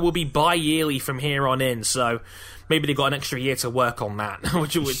Monaco will be bi-yearly from here on in, so maybe they got an extra year to work on that,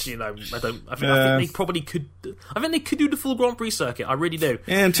 which I think they probably could. I think they could do the full Grand Prix circuit. I really do.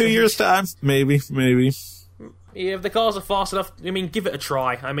 Yeah, in 2 years' time, maybe. Yeah, if the cars are fast enough, I mean, give it a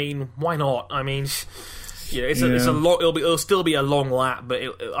try. I mean, why not? I mean, Yeah, it's a long. It'll still be a long lap, but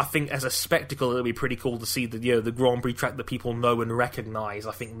I think as a spectacle, it'll be pretty cool to see the Grand Prix track that people know and recognize.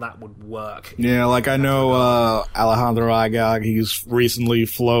 I think that would work. Yeah, like I know Alejandro Agag, he's recently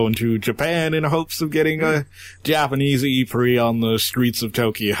flown to Japan in hopes of getting a Japanese E-Prix on the streets of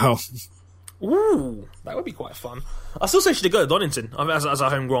Tokyo. Ooh, that would be quite fun. I still say she should go to Donington as a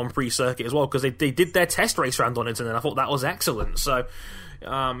home Grand Prix circuit as well, because they did their test race around Donington, and I thought that was excellent. So,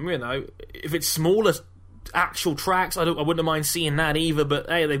 if it's smaller actual tracks, I wouldn't mind seeing that either. But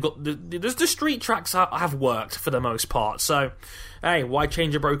hey, they've got the street tracks have worked for the most part. So, hey, why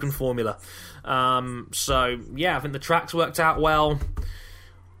change a broken formula? So yeah, I think the tracks worked out well.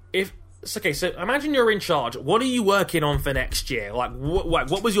 Okay, so imagine you're in charge. What are you working on for next year? Like,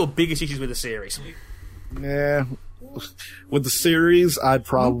 what was your biggest issues with the series? Yeah, with the series, I'd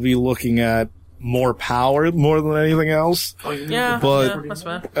probably be looking at more power more than anything else. Yeah, but that's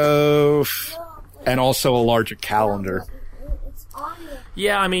fair. And also a larger calendar.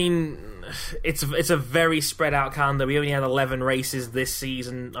 Yeah, I mean, it's a very spread out calendar. We only had 11 races this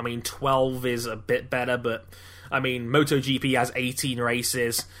season. I mean, 12 is a bit better, but I mean, MotoGP has 18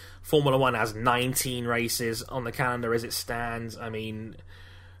 races. Formula 1 has 19 races on the calendar as it stands. I mean,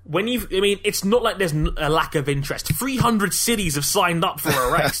 it's not like there's a lack of interest. 300 cities have signed up for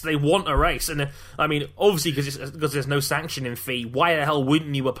a race. They want a race. And, I mean, obviously, because there's no sanctioning fee, why the hell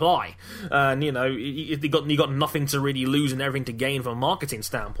wouldn't you apply? And, you got nothing to really lose and everything to gain from a marketing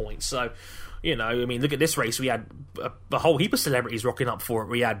standpoint. So, I mean, look at this race. We had a whole heap of celebrities rocking up for it.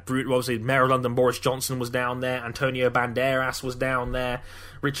 We had, obviously, Mayor of London Boris Johnson was down there. Antonio Banderas was down there.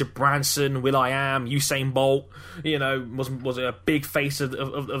 Richard Branson, Will.i.am, Usain Bolt, was a big face of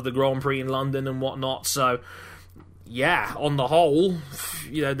the Grand Prix in London and whatnot. So, yeah, on the whole,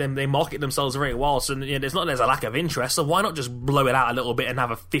 they market themselves very well. So, there's a lack of interest. So why not just blow it out a little bit and have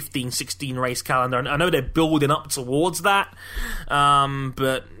a 15, 16 race calendar? And I know they're building up towards that,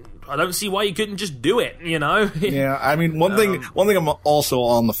 but I don't see why you couldn't just do it, Yeah, I mean, one thing I'm also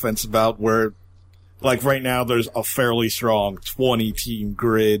on the fence about, where, like, right now there's a fairly strong 20-team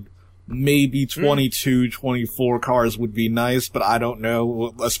grid. Maybe 22, 24 cars would be nice, but I don't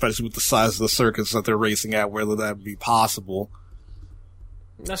know, especially with the size of the circuits that they're racing at, whether that would be possible.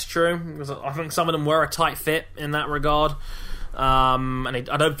 That's true, because I think some of them were a tight fit in that regard. And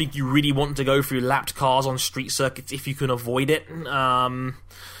I don't think you really want to go through lapped cars on street circuits if you can avoid it.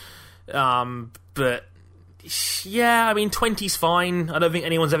 But yeah, I mean, 20's fine. I don't think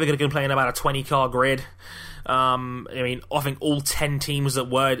anyone's ever going to complain about a 20-car grid. I mean, I think all 10 teams that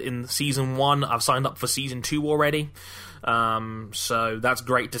were in Season 1 have signed up for Season 2 already. So that's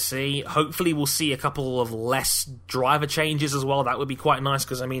great to see. Hopefully we'll see a couple of less driver changes as well. That would be quite nice,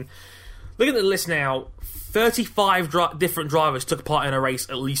 because, I mean, look at the list now. 35 different drivers took part in a race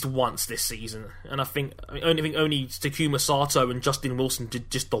at least once this season, and I think only Takuma Sato and Justin Wilson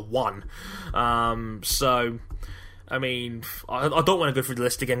did just the one. So, I mean, I don't want to go through the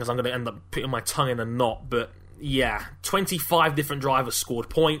list again because I'm going to end up putting my tongue in a knot. But yeah, 25 different drivers scored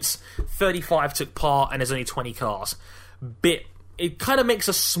points, 35 took part, and there's only 20 cars. It kind of makes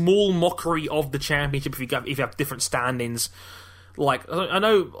a small mockery of the championship if you have different standings. Like, I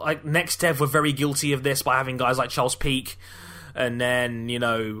know, like, Nextev were very guilty of this by having guys like Charles Peake and then,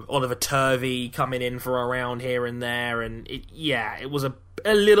 Oliver Turvey coming in for a round here and there, and it was a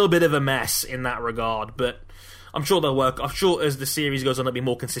little bit of a mess in that regard, but I'm sure they'll work. I'm sure as the series goes on, they'll be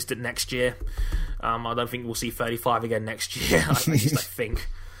more consistent next year. I don't think we'll see 35 again next year, at least I think.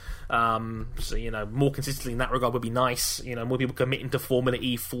 So, more consistently in that regard would be nice. More people committing to Formula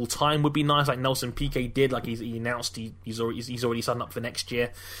E full time would be nice, like Nelson Piquet did. Like he announced he's already signed up for next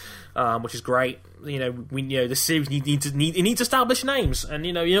year, which is great. The series needs established names, and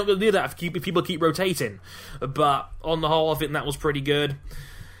you're not going to do that if people keep rotating. But on the whole, I think that was pretty good.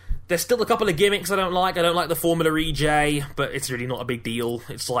 There's still a couple of gimmicks I don't like. I don't like the Formula EJ, but it's really not a big deal.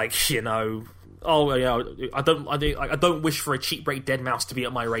 It's like, oh yeah, I don't wish for a cheap rate dead mouse to be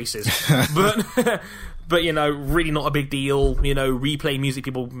at my races, but really not a big deal. Replay music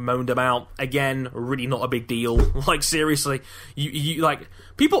people moaned about, again, really not a big deal. Like, seriously, you like,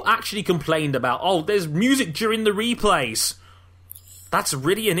 people actually complained about, oh, there's music during the replays. That's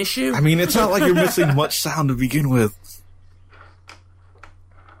really an issue. I mean, it's not like you're missing much sound to begin with.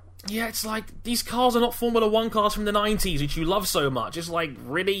 Yeah, it's like, these cars are not Formula 1 cars from the 90s, which you love so much. It's like,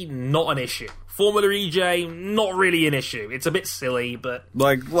 really not an issue. Formula EJ, not really an issue. It's a bit silly, but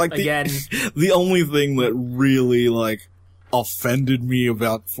like again, the only thing that really, like, offended me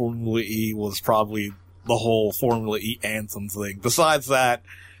about Formula E was probably the whole Formula E anthem thing. Besides that,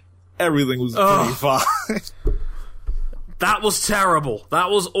 everything was pretty fine. That was terrible. That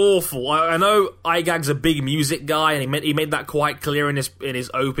was awful. I know Igag's a big music guy, and he made that quite clear in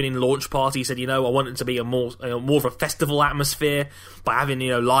his opening launch party. He said, I want it to be more of a festival atmosphere by having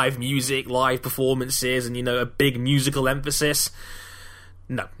live music, live performances, and a big musical emphasis.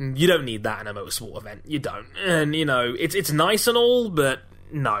 No, you don't need that in a motorsport event. You don't. And it's nice and all, but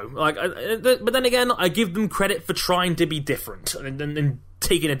no. But then again, I give them credit for trying to be different and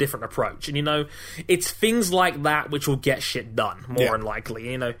taking a different approach, and it's things like that which will get shit done more than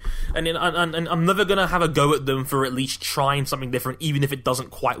likely, and I'm never gonna have a go at them for at least trying something different, even if it doesn't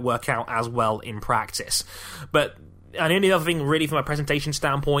quite work out as well in practice. But and the only other thing, really, from a presentation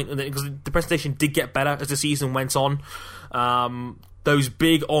standpoint, because the presentation did get better as the season went on, those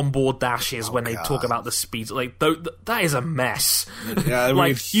big onboard dashes when they talk about the speeds, that is a mess. Yeah, I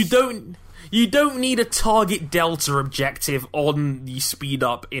mean, You don't need a target delta objective on the speed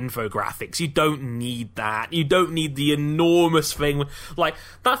up infographics. You don't need that. You don't need the enormous thing.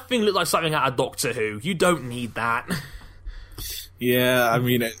 That thing looked like something out of Doctor Who. You don't need that. Yeah, I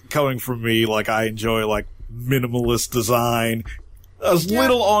mean, coming from me, I enjoy, minimalist design. As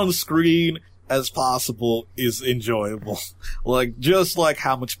little on screen as possible is enjoyable. Just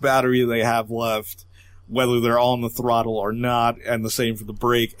how much battery they have left, whether they're on the throttle or not, and the same for the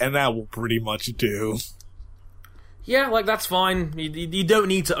brake, and that will pretty much do. Yeah, that's fine. You don't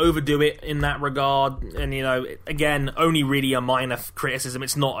need to overdo it in that regard. And, again, only really a minor criticism.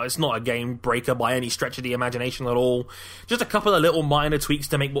 It's not a game breaker by any stretch of the imagination at all. Just a couple of little minor tweaks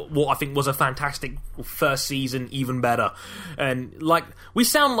to make what I think was a fantastic first season even better. And, we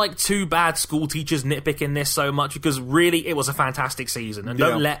sound like two bad school teachers nitpicking this so much, because really it was a fantastic season. And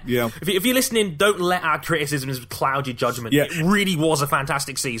if you're listening, don't let our criticisms cloud your judgment. Yeah. It really was a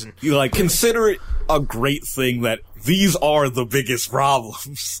fantastic season. You consider it a great thing that these are the biggest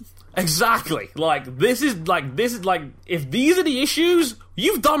problems. Exactly. If these are the issues,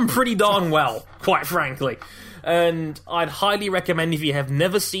 you've done pretty darn well, quite frankly. And I'd highly recommend, if you have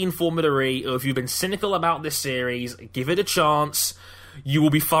never seen Formula E, or if you've been cynical about this series, give it a chance. You will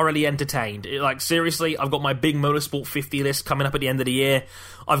be thoroughly entertained. Seriously, I've got my big Motorsport 50 list coming up at the end of the year.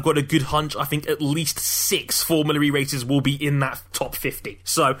 I've got a good hunch. I think at least 6 Formula E races will be in that top 50.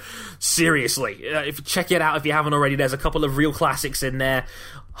 So, seriously, check it out if you haven't already. There's a couple of real classics in there.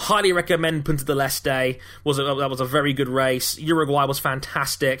 Highly recommend Punta del Este. That was a very good race. Uruguay was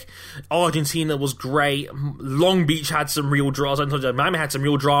fantastic. Argentina was great. Long Beach had some real draws. Miami had some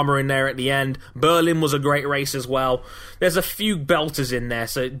real drama in there at the end. Berlin was a great race as well. There's a few belters in there,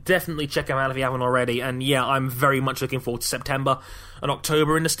 so definitely check them out if you haven't already. And yeah, I'm very much looking forward to September and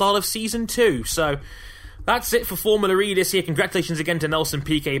October in the start of Season 2. So that's it for Formula E this year. Congratulations again to Nelson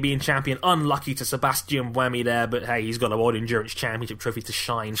Piquet being champion. Unlucky to Sebastian Buemi there, but hey, he's got a World Endurance Championship trophy to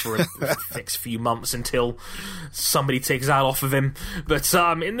shine for a next few months until somebody takes that off of him. But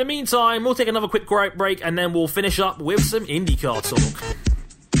in the meantime, we'll take another quick break, and then we'll finish up with some IndyCar talk.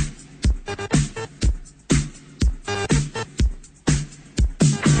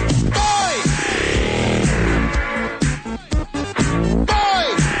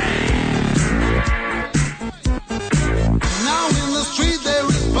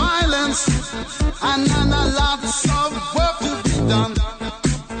 And a lot of work to be done.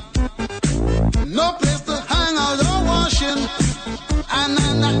 No place to hang out or washing. And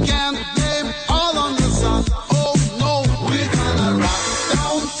then I can't blame all on the sun. Oh no, we're gonna rock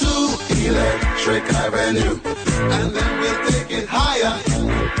down to Electric Avenue. And then we'll take it higher.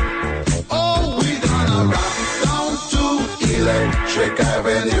 Oh, we're gonna rock down to Electric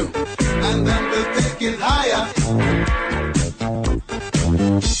Avenue. And then we'll take it higher.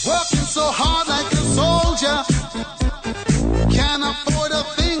 Working so hard like a soldier, can't afford a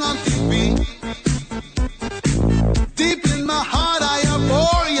thing on TV. Deep in my heart I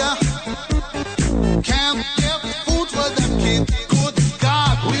abhor ya. Can't get food for them kids. Good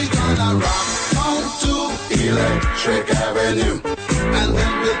God, we gonna rock down to Electric Avenue, and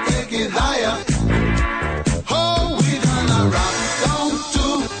then we'll take it higher. Oh, we gonna rock down to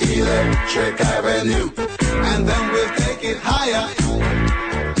Electric Avenue, and then we'll take it higher.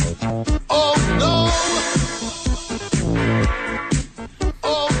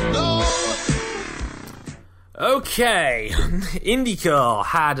 Okay, IndyCar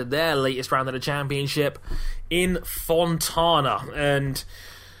had their latest round of the championship in Fontana, and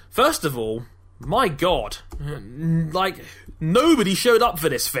first of all, my God, nobody showed up for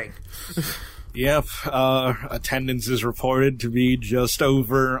this thing. Yep, attendance is reported to be just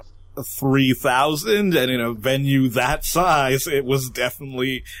over 3,000, and in a venue that size, it was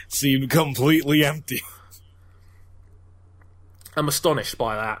definitely seemed completely empty. I'm astonished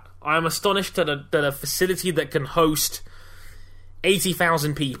by that. I'm astonished that a facility that can host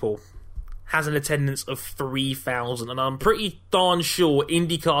 80,000 people has an attendance of 3,000, and I'm pretty darn sure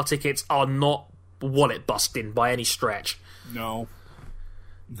IndyCar tickets are not wallet busting by any stretch. No,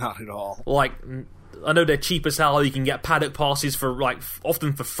 not at all. Like, I know they're cheap as hell. You can get paddock passes for, like,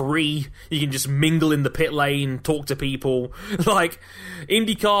 often for free. You can just mingle in the pit lane, talk to people. Like,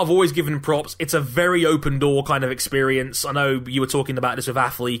 IndyCar, I've always given props. It's a very open door kind of experience. I know you were talking about this with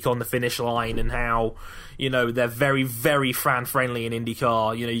Athletic on the finish line and how, you know, they're very, very fan-friendly in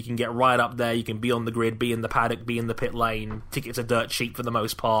IndyCar. You know, you can get right up there, you can be on the grid, be in the paddock, be in the pit lane. Tickets are dirt cheap for the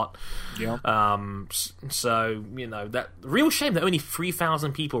most part. Yeah. So, you know, that real shame that only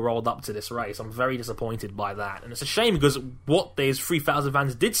 3,000 people rolled up to this race. I'm very disappointed by that. And it's a shame because what these 3,000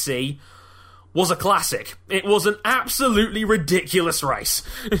 fans did see was a classic. It was an absolutely ridiculous race.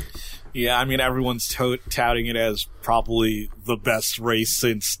 Yeah, I mean, everyone's touting it as probably the best race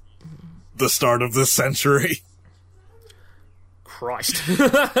since the start of this century. Christ.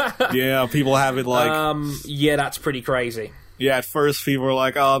 Yeah, people have it like... yeah, that's pretty crazy. Yeah, at first people were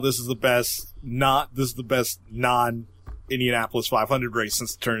like, oh, this is the best non-Indianapolis 500 race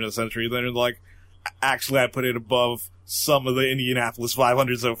since the turn of the century. Then they're like, actually, I put it above some of the Indianapolis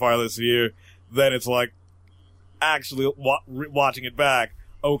 500 so far this year. Then it's like, actually, watching it back,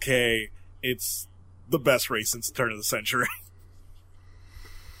 okay, it's the best race since the turn of the century.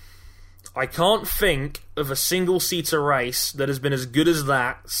 I can't think of a single-seater race that has been as good as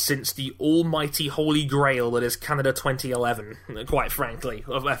that since the almighty holy grail that is Canada 2011, quite frankly,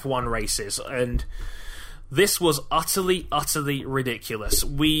 of F1 races. And this was utterly, utterly ridiculous.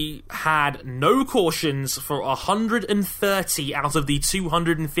 We had no cautions for 130 out of the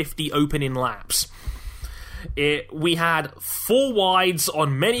 250 opening laps. We had 4 wides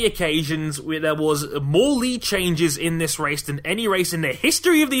on many occasions. There was more lead changes in this race than any race in the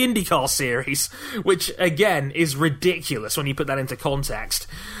history of the IndyCar series, which, again, is ridiculous when you put that into context.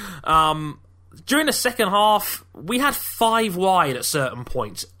 During the second half, we had 5 wide at certain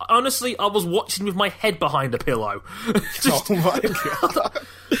points. Honestly, I was watching with my head behind a pillow. Oh my god.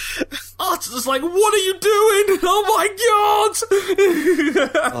 I was just like, what are you doing? Oh my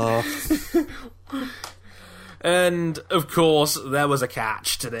god! And, of course, there was a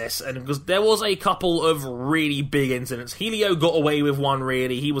catch to this, and because there was a couple of really big incidents. Helio got away with one,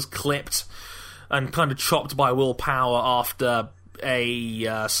 really. He was clipped and kind of chopped by Will Power after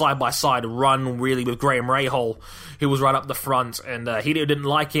a side-by-side run, really, with Graham Rahal, who was right up the front, and Helio didn't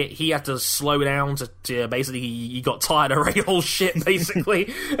like it. He had to slow down to basically, he got tired of Rahal's shit,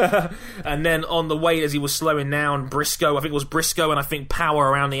 basically. And then on the way, as he was slowing down, Briscoe, I think it was Briscoe, and I think Power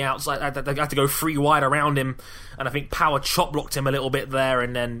around the outside, they had to go 3 wide around him, and I think Power chop-blocked him a little bit there,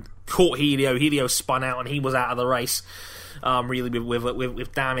 and then caught Helio. Helio spun out, and he was out of the race, really,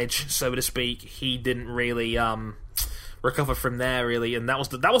 with damage, so to speak. He didn't really recover from there, really, and that was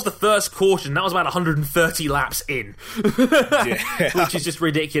the first caution. That was about 130 laps in, which is just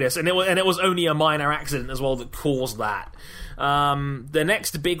ridiculous. And it was only a minor accident as well that caused that. The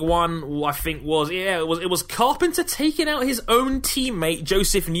next big one, I think, was Carpenter taking out his own teammate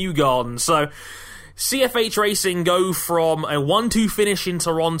Joseph Newgarden. So CFH Racing go from a 1-2 finish in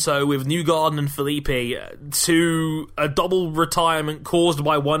Toronto with Newgarden and Filippi to a double retirement caused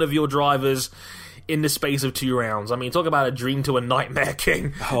by one of your drivers in the space of 2 rounds. I mean, talk about a dream to a nightmare,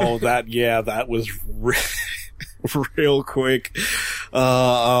 King. Oh, that was real quick.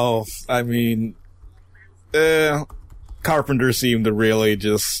 I mean, Carpenter seemed to really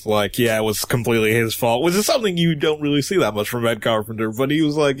just, like, yeah, it was completely his fault, which is something you don't really see that much from Ed Carpenter, but he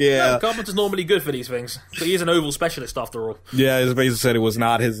was like, yeah. No, Carpenter's normally good for these things, but he is an oval specialist after all. Yeah, he basically said it was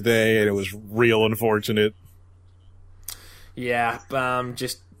not his day, and it was real unfortunate. Yeah,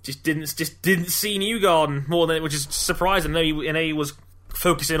 just didn't see Newgarden more than, which is surprising. I know he was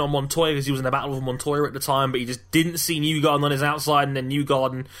focusing on Montoya because he was in the battle with Montoya at the time, but he just didn't see Newgarden on his outside, and then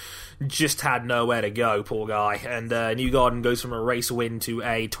Newgarden just had nowhere to go, poor guy. And Newgarden goes from a race win to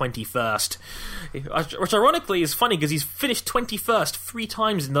a 21st, which ironically is funny because he's finished 21st 3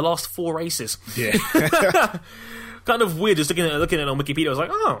 times in the last 4 races. Yeah, kind of weird. Just looking at it on Wikipedia, I was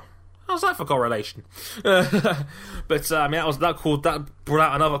like, oh. How's that for correlation? But I mean, that brought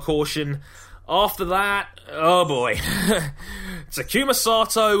out another caution. After that, oh boy, Takuma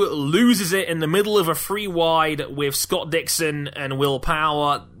Sato loses it in the middle of a 3 wide with Scott Dixon and Will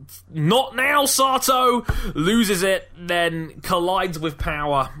Power. Not now, Sato loses it, then collides with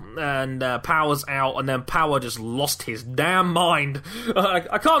Power, and Power's out, and then Power just lost his damn mind.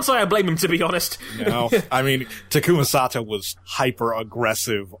 I can't say I blame him, to be honest. No, I mean, Takuma Sato was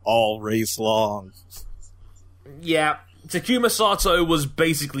hyper-aggressive all race long. Yeah, Takuma Sato was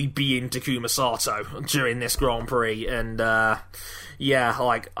basically being Takuma Sato during this Grand Prix, and yeah,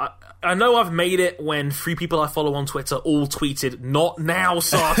 like, I know I've made it when 3 people I follow on Twitter all tweeted, "Not now,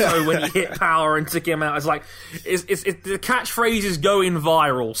 Sato," when he hit power and took him out. It's like, the catchphrase is going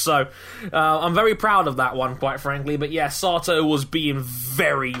viral, so I'm very proud of that one, quite frankly. But yeah, Sato was being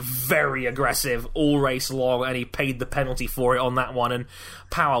very, very aggressive all race long, and he paid the penalty for it on that one, and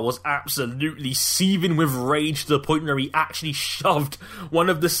Power was absolutely seething with rage to the point where he actually shoved one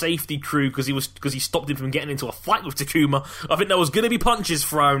of the safety crew because he stopped him from getting into a fight with Takuma. I think there was going to be punches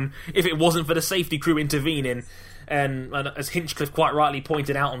thrown if it wasn't for the safety crew intervening. And as Hinchcliffe quite rightly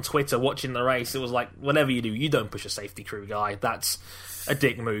pointed out on Twitter watching the race, it was like, whatever you do, you don't push a safety crew guy. That's a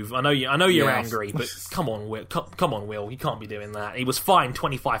dick move. I know you're angry, but come on, Will. Come on, Will. You can't be doing that. He was fined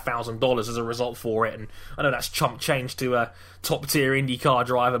 $25,000 as a result for it, and I know that's chump change to a top-tier IndyCar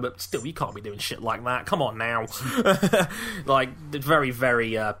driver, but still, you can't be doing shit like that. Come on now. Like, very,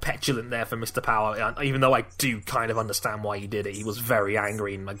 very petulant there for Mr. Power, even though I do kind of understand why he did it. He was very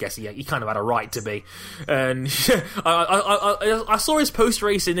angry, and I guess he kind of had a right to be. And I saw his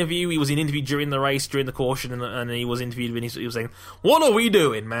post-race interview. He was interviewed during the race, during the caution, and he was interviewed, and he was saying, "What are we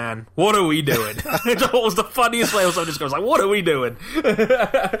doing, man? What are we doing?" That was the funniest way. Someone just goes like, "What are we doing?"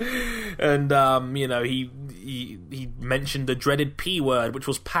 And you know, he mentioned the dreaded P word, which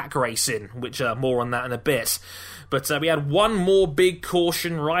was pack racing, which more on that in a bit. But we had one more big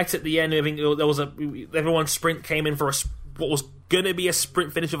caution right at the end. I think there was everyone's sprint came in for what was going to be a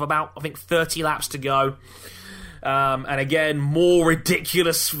sprint finish of about, I think, 30 laps to go. And again, more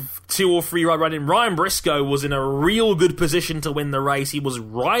ridiculous 2 or 3 ride running. Ryan Briscoe was in a real good position to win the race. He was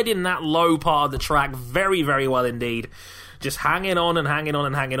riding that low part of the track very, very well indeed. Just hanging on and hanging on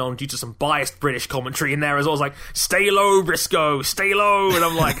and hanging on due to some biased British commentary in there as well. I was like, "Stay low, Briscoe, stay low." And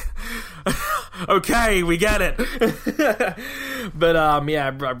I'm like, okay, we get it. But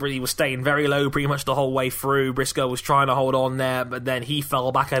yeah, he was staying very low pretty much the whole way through. Briscoe was trying to hold on there, but then he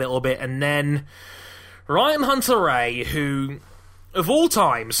fell back a little bit. And then Ryan Hunter-Reay, who, of all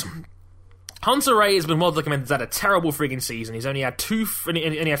times, Hunter-Reay has been well documented, he's had a terrible friggin' season. He's only had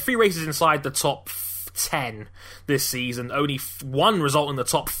 3 races inside the top 10 this season, only 1 result in the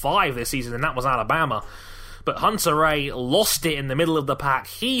top 5 this season, and that was Alabama. But Hunter-Reay lost it in the middle of the pack.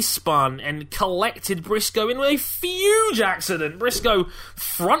 He spun and collected Briscoe in a huge accident. Briscoe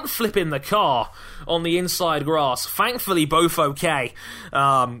front flipping the car on the inside grass. Thankfully, both okay.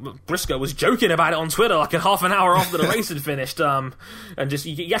 Briscoe was joking about it on Twitter like a half an hour after the race had finished, and just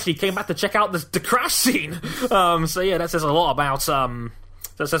he actually came back to check out the crash scene. So yeah, that says a lot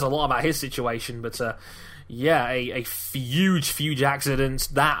about his situation. But yeah, a huge accident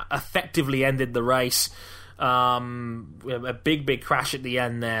that effectively ended the race. A big crash at the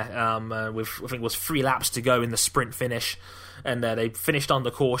end there, with I think it was 3 laps to go in the sprint finish, and they finished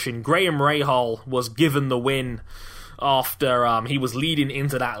under caution. Graham Rahal was given the win after he was leading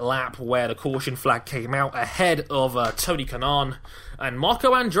into that lap where the caution flag came out ahead of Tony Kanaan and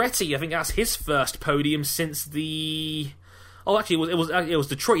Marco Andretti. I think that's his first podium since the... Oh, actually, it was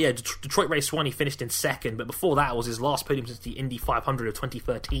Detroit. Yeah, Detroit race 1. He finished in second, but before that, it was his last podium since the Indy 500 of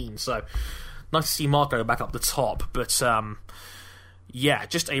 2013. So nice to see Marco back up the top. But yeah,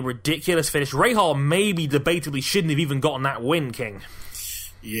 just a ridiculous finish. Rahal maybe debatably shouldn't have even gotten that win, King.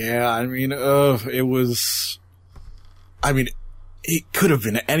 Yeah, I mean, it was. I mean, it could have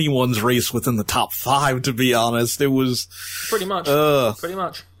been anyone's race within the top 5. To be honest, it was pretty much. Pretty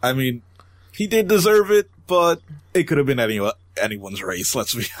much. I mean, he did deserve it, but it could have been anyone's race,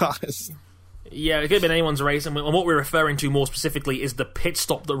 let's be honest. Yeah, it could have been anyone's race, and what we're referring to more specifically is the pit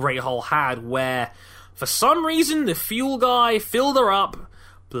stop that Rahal had, where, for some reason, the fuel guy filled her up,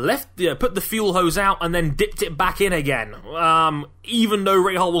 put the fuel hose out, and then dipped it back in again, even though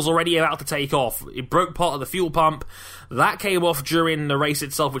Rahal was already about to take off. It broke part of the fuel pump. That came off during the race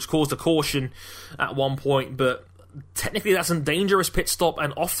itself, which caused a caution at one point, but technically that's a dangerous pit stop,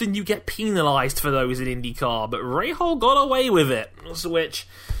 and often you get penalised for those in IndyCar, but Rahal got away with it, which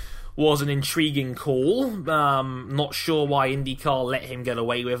was an intriguing call. Not sure why IndyCar let him get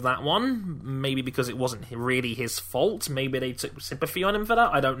away with that one. Maybe because it wasn't really his fault. Maybe they took sympathy on him for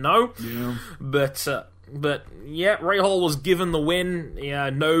that. I don't know. Yeah. But yeah, Rahal was given the win. Yeah,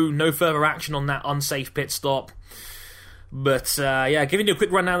 no further action on that unsafe pit stop. But, yeah, giving you a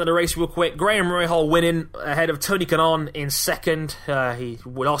quick rundown of the race real quick. Graham Rahal winning ahead of Tony Kanaan in second. He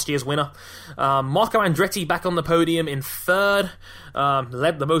last year's winner. Marco Andretti back on the podium in third.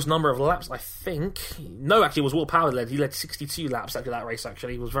 Led the most number of laps, I think. No, actually, it was Will Power led. He led 62 laps after that race,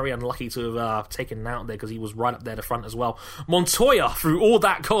 actually. He was very unlucky to have taken out there because he was right up there the front as well. Montoya, through all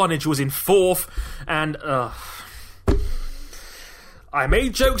that carnage, was in fourth. And, I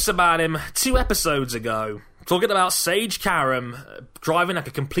made jokes about him 2 episodes ago, talking about Sage Karam driving like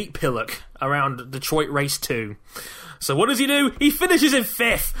a complete pillock around Detroit Race 2. So what does he do? He finishes in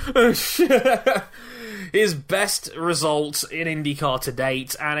 5th! His best result in IndyCar to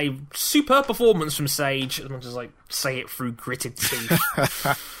date, and a superb performance from Sage. I'll just say it through gritted teeth.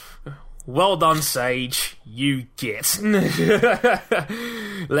 Well done, Sage. You get. Led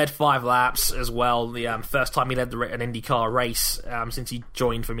 5 laps as well. The first time he led an IndyCar race since he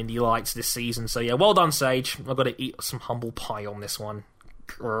joined from Indy Lights this season. So yeah, well done, Sage. I've got to eat some humble pie on this one.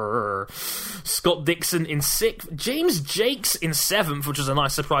 Scott Dixon in 6th, James Jakes in 7th, which was a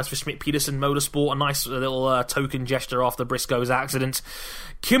nice surprise for Schmidt-Peterson Motorsport, a nice little token gesture after Briscoe's accident.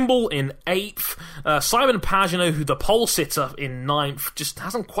 Kimball in 8th, Simon Pagenaud, who the pole sitter, in 9th, just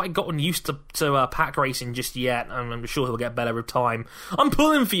hasn't quite gotten used to pack racing just yet. I'm sure he'll get better with time. I'm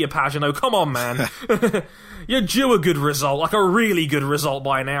pulling for you, Pagenaud, come on, man. You're due a good result, like a really good result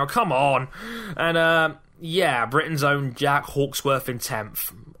by now, come on. And yeah, Britain's own Jack Hawksworth in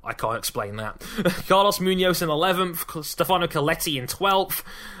 10th. I can't explain that. Carlos Munoz in 11th, Stefano Coletti in 12th,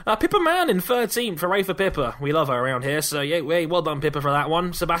 Pippa Mann in 13th, hooray for Pippa. We love her around here, so yeah, well done Pippa for that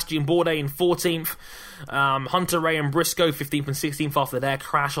one. Sebastian Bourdais in 14th, Hunter Ray and Briscoe 15th and 16th after their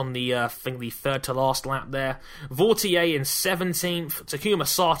crash on the, I think the 3rd to last lap there. Vautier in 17th, Takuma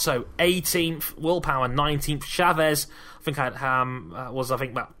Sato 18th, Willpower 19th, Chavez, I think was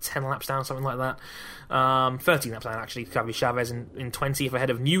about 10 laps down, something like that. 13 laps down, actually, Javi Chavez in 20th ahead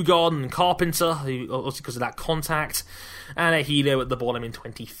of Newgarden and Carpenter, who, also because of that contact, and a Helio at the bottom in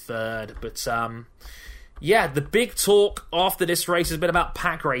 23rd. But, yeah, the big talk after this race has been about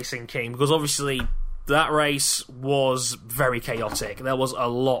pack racing, King, because obviously that race was very chaotic. There was a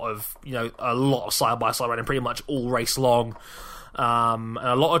lot of side-by-side running pretty much all race long. And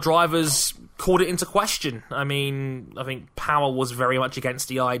a lot of drivers called it into question. I mean, I think Power was very much against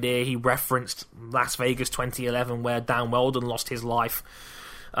the idea. He referenced Las Vegas 2011 where Dan Weldon lost his life.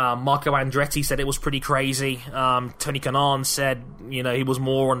 Marco Andretti said it was pretty crazy. Tony Kanaan said, he was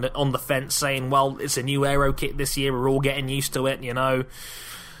more on the fence, saying, well, it's a new aero kit this year, we're all getting used to it,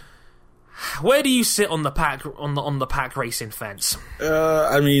 Where do you sit on the pack on the pack racing fence?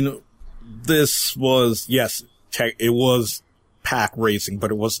 I mean, this was, yes, it was pack racing,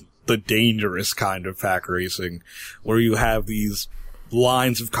 but it wasn't the dangerous kind of pack racing where you have these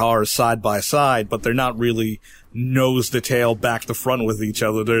lines of cars side by side, but they're not really nose to tail, back to front with each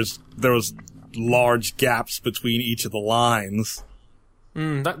other. There was large gaps between each of the lines.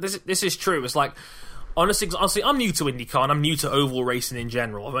 This is true. It's like, honestly, I'm new to IndyCar and I'm new to oval racing in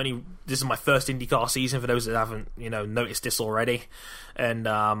general. This is my first IndyCar season for those that haven't, noticed this already. And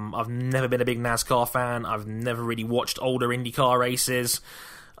I've never been a big NASCAR fan. I've never really watched older IndyCar races.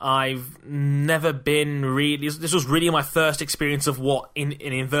 I've never been really... This was really my first experience of what, in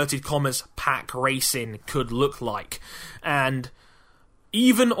inverted commas, pack racing could look like. And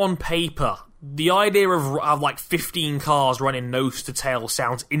even on paper, the idea of like 15 cars running nose to tail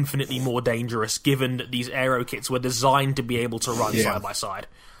sounds infinitely more dangerous, given that these aero kits were designed to be able to run side by side.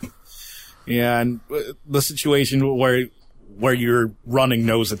 Yeah, and the situation where you're running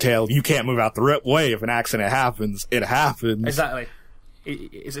nose to tail, you can't move out the way. If an accident happens, it happens. Exactly.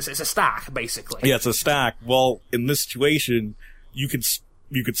 It's a stack, basically. Yeah, it's a stack. Well, in this situation, you could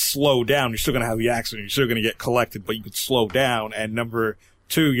slow down. You're still going to have the accident. You're still going to get collected, but you could slow down. And number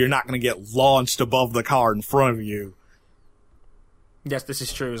 2, you're not going to get launched above the car in front of you. Yes, this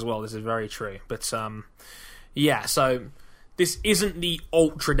is true as well. This is very true. But, yeah, so this isn't the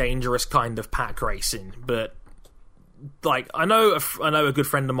ultra dangerous kind of pack racing, but like, I know a good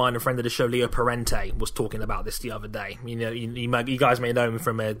friend of mine, a friend of the show, Leo Parente, was talking about this the other day. You guys may know him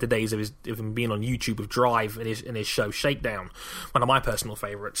from the days of him being on YouTube with Drive in his show Shakedown, one of my personal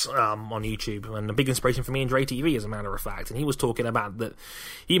favourites on YouTube, and a big inspiration for me and Dre TV, as a matter of fact. And he was talking about that.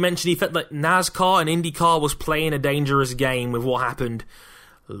 He mentioned he felt like NASCAR and IndyCar was playing a dangerous game with what happened,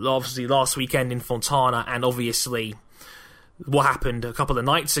 obviously, last weekend in Fontana, and obviously what happened a couple of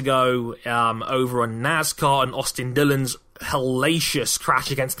nights ago over on NASCAR and Austin Dillon's hellacious crash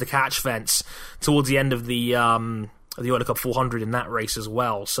against the catch fence towards the end of the Oiler Cup 400 in that race as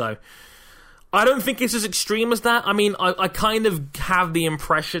well. So I don't think it's as extreme as that. I mean, I kind of have the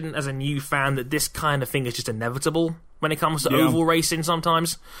impression as a new fan that this kind of thing is just inevitable when it comes to oval racing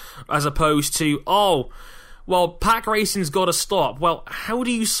sometimes, as opposed to, well, pack racing's got to stop. Well, how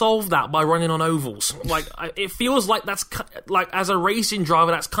do you solve that by running on ovals? Like, it feels like that's, like, as a racing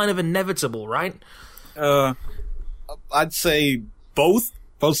driver, that's kind of inevitable, right? I'd say both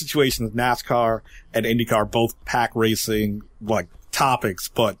situations, NASCAR and IndyCar, both pack racing, like, topics,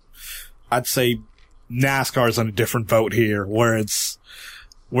 but I'd say NASCAR's on a different boat here, where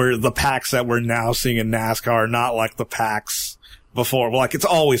the packs that we're now seeing in NASCAR are not like the packs before. Like, it's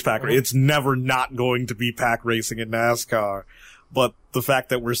always pack racing. It's never not going to be pack racing in NASCAR. But the fact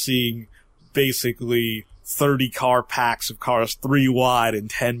that we're seeing basically 30 car packs of cars, 3 wide and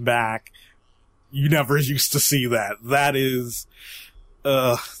 10 back, you never used to see that. That is,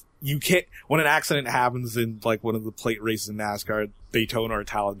 you can't, when an accident happens in, like, one of the plate races in NASCAR, Daytona or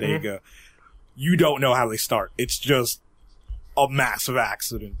Talladega, you don't know how they start. It's just a massive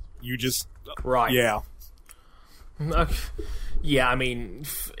accident. You just, right. Yeah. Yeah, I mean,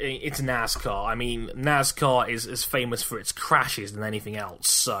 it's NASCAR. I mean, NASCAR is as famous for its crashes than anything else.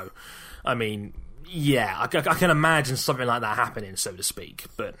 So, I mean, yeah, I can imagine something like that happening, so to speak.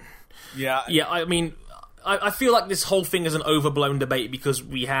 But, yeah, I mean, I feel like this whole thing is an overblown debate because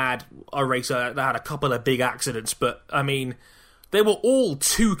we had a racer that had a couple of big accidents. But, I mean, they were all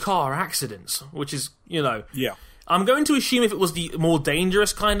 2-car accidents, which is, you know... Yeah. I'm going to assume if it was the more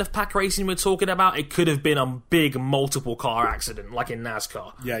dangerous kind of pack racing we're talking about, it could have been a big multiple car accident, like in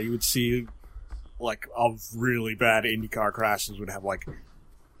NASCAR. Yeah, you would see, like, a really bad IndyCar crashes would have, like,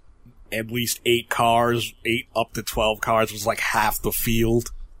 at least 8 cars, 8 up to 12 cars was, like, half the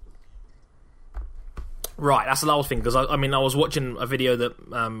field. Right, that's the other thing, because, I mean, I was watching a video that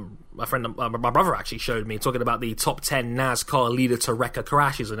my brother actually showed me, talking about the top 10 NASCAR leader to wrecker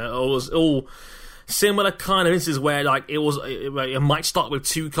crashes, and it was all... similar kind of instances where, like, it might start with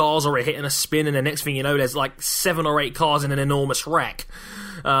 2 cars or it hitting a spin, and the next thing you know, there's like 7 or 8 cars in an enormous wreck.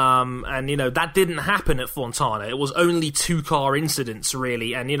 And, you know, that didn't happen at Fontana. It was only 2-car incidents,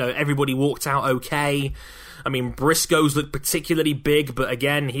 really, and, you know, everybody walked out okay. I mean, Briscoe's looked particularly big, but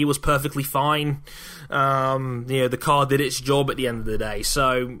again, he was perfectly fine. You know, the car did its job at the end of the day.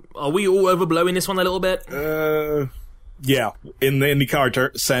 So, are we all overblowing this one a little bit? Yeah, in the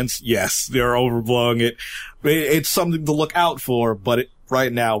IndyCar sense, yes, they're overblowing it. It's something to look out for, but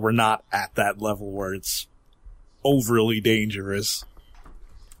right now we're not at that level where it's overly dangerous.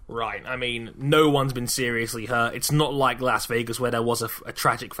 Right, I mean, no one's been seriously hurt. It's not like Las Vegas where there was a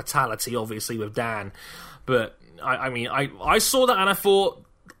tragic fatality, obviously, with Dan. But, I mean, I saw that and I thought...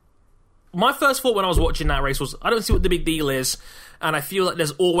 My first thought when I was watching that race was, I don't see what the big deal is, and I feel like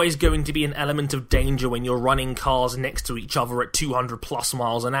there's always going to be an element of danger when you're running cars next to each other at 200 plus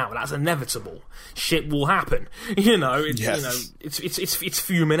miles an hour. That's inevitable. Shit will happen. You know, it's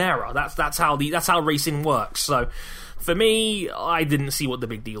human error. That's how racing works. So, for me, I didn't see what the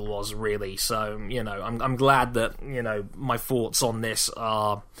big deal was, really. So, you know, I'm glad that, you know, my thoughts on this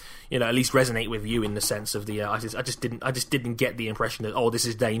are, you know, at least resonate with you in the sense of the I just didn't get the impression that, oh, this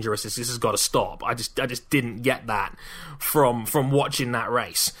is dangerous, this has got to stop. I just didn't get that from watching that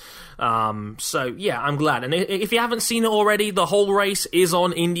race. So yeah, I'm glad. And if you haven't seen it already, the whole race is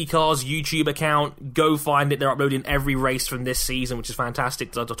on IndyCar's YouTube account. Go find it. They're uploading every race from this season, which is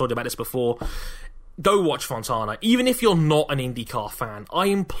fantastic. I've told you about this before. Go watch Fontana. Even if you're not an IndyCar fan, I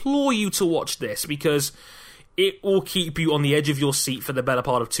implore you to watch this because it will keep you on the edge of your seat for the better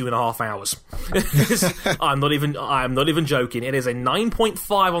part of 2.5 hours. I'm not even joking. It is a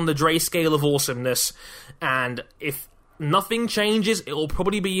 9.5 on the Dre scale of awesomeness, and if nothing changes, it will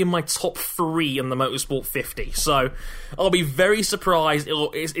probably be in my top 3 in the Motorsport 50. So I'll be very surprised.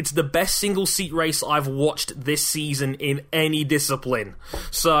 It's the best single seat race I've watched this season in any discipline.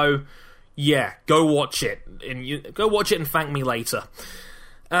 So yeah, go watch it, and thank me later.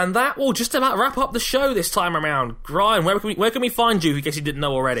 And that will just about wrap up the show this time around. Ryan, where can we find you, in case you didn't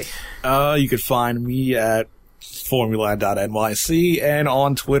know already? You could find me at formula.nyc and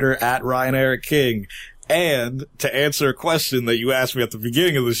on Twitter at Ryan Eric King. And to answer a question that you asked me at the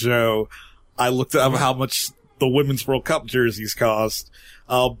beginning of the show, I looked up how much the Women's World Cup jerseys cost.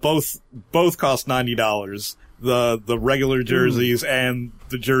 Both cost $90. The regular jerseys and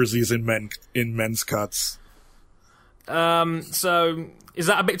the jerseys in men's cuts. So is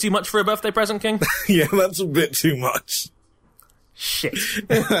that a bit too much for a birthday present, King? Yeah, that's a bit too much. Shit.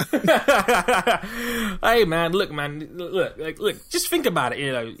 Hey, man, look, just think about it.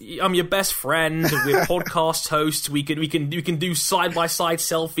 You know, I'm your best friend. We're podcast hosts. We can do side-by-side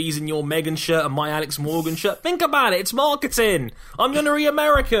selfies in your Megan shirt and my Alex Morgan shirt. Think about it. It's marketing. I'm Honorary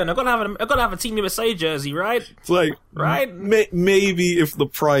American. I've got to have a Team USA jersey, right? It's like, right? Maybe if the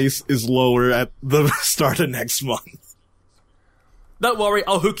price is lower at the start of next month. Don't worry,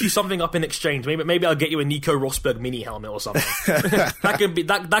 I'll hook you something up in exchange. Maybe I'll get you a Nico Rosberg mini helmet or something.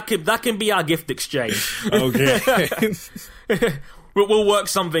 That can be our gift exchange. Okay. We'll work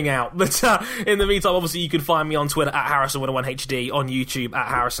something out. But in the meantime, obviously, you can find me on Twitter at Harrison101HD, on YouTube at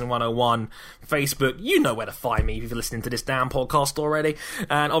Harrison101, Facebook, you know where to find me if you're listening to this damn podcast already,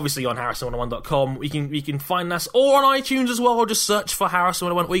 and obviously on Harrison101.com. You can find us, or on iTunes as well, or just search for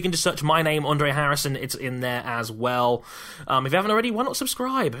Harrison101, or you can just search my name, Andre Harrison, it's in there as well. If you haven't already, why not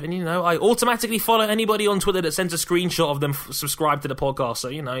subscribe? And, I automatically follow anybody on Twitter that sends a screenshot of them subscribe to the podcast, so,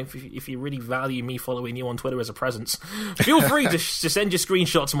 if you really value me following you on Twitter as a presence, feel free to send your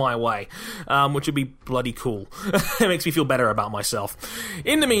screenshots my way, which would be bloody cool. It makes me feel better about myself.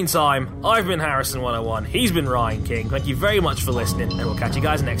 In the meantime, I've been Harrison101, he's been Ryan King. Thank you very much for listening, and we'll catch you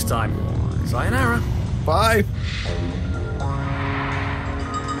guys next time. Sayonara. Bye.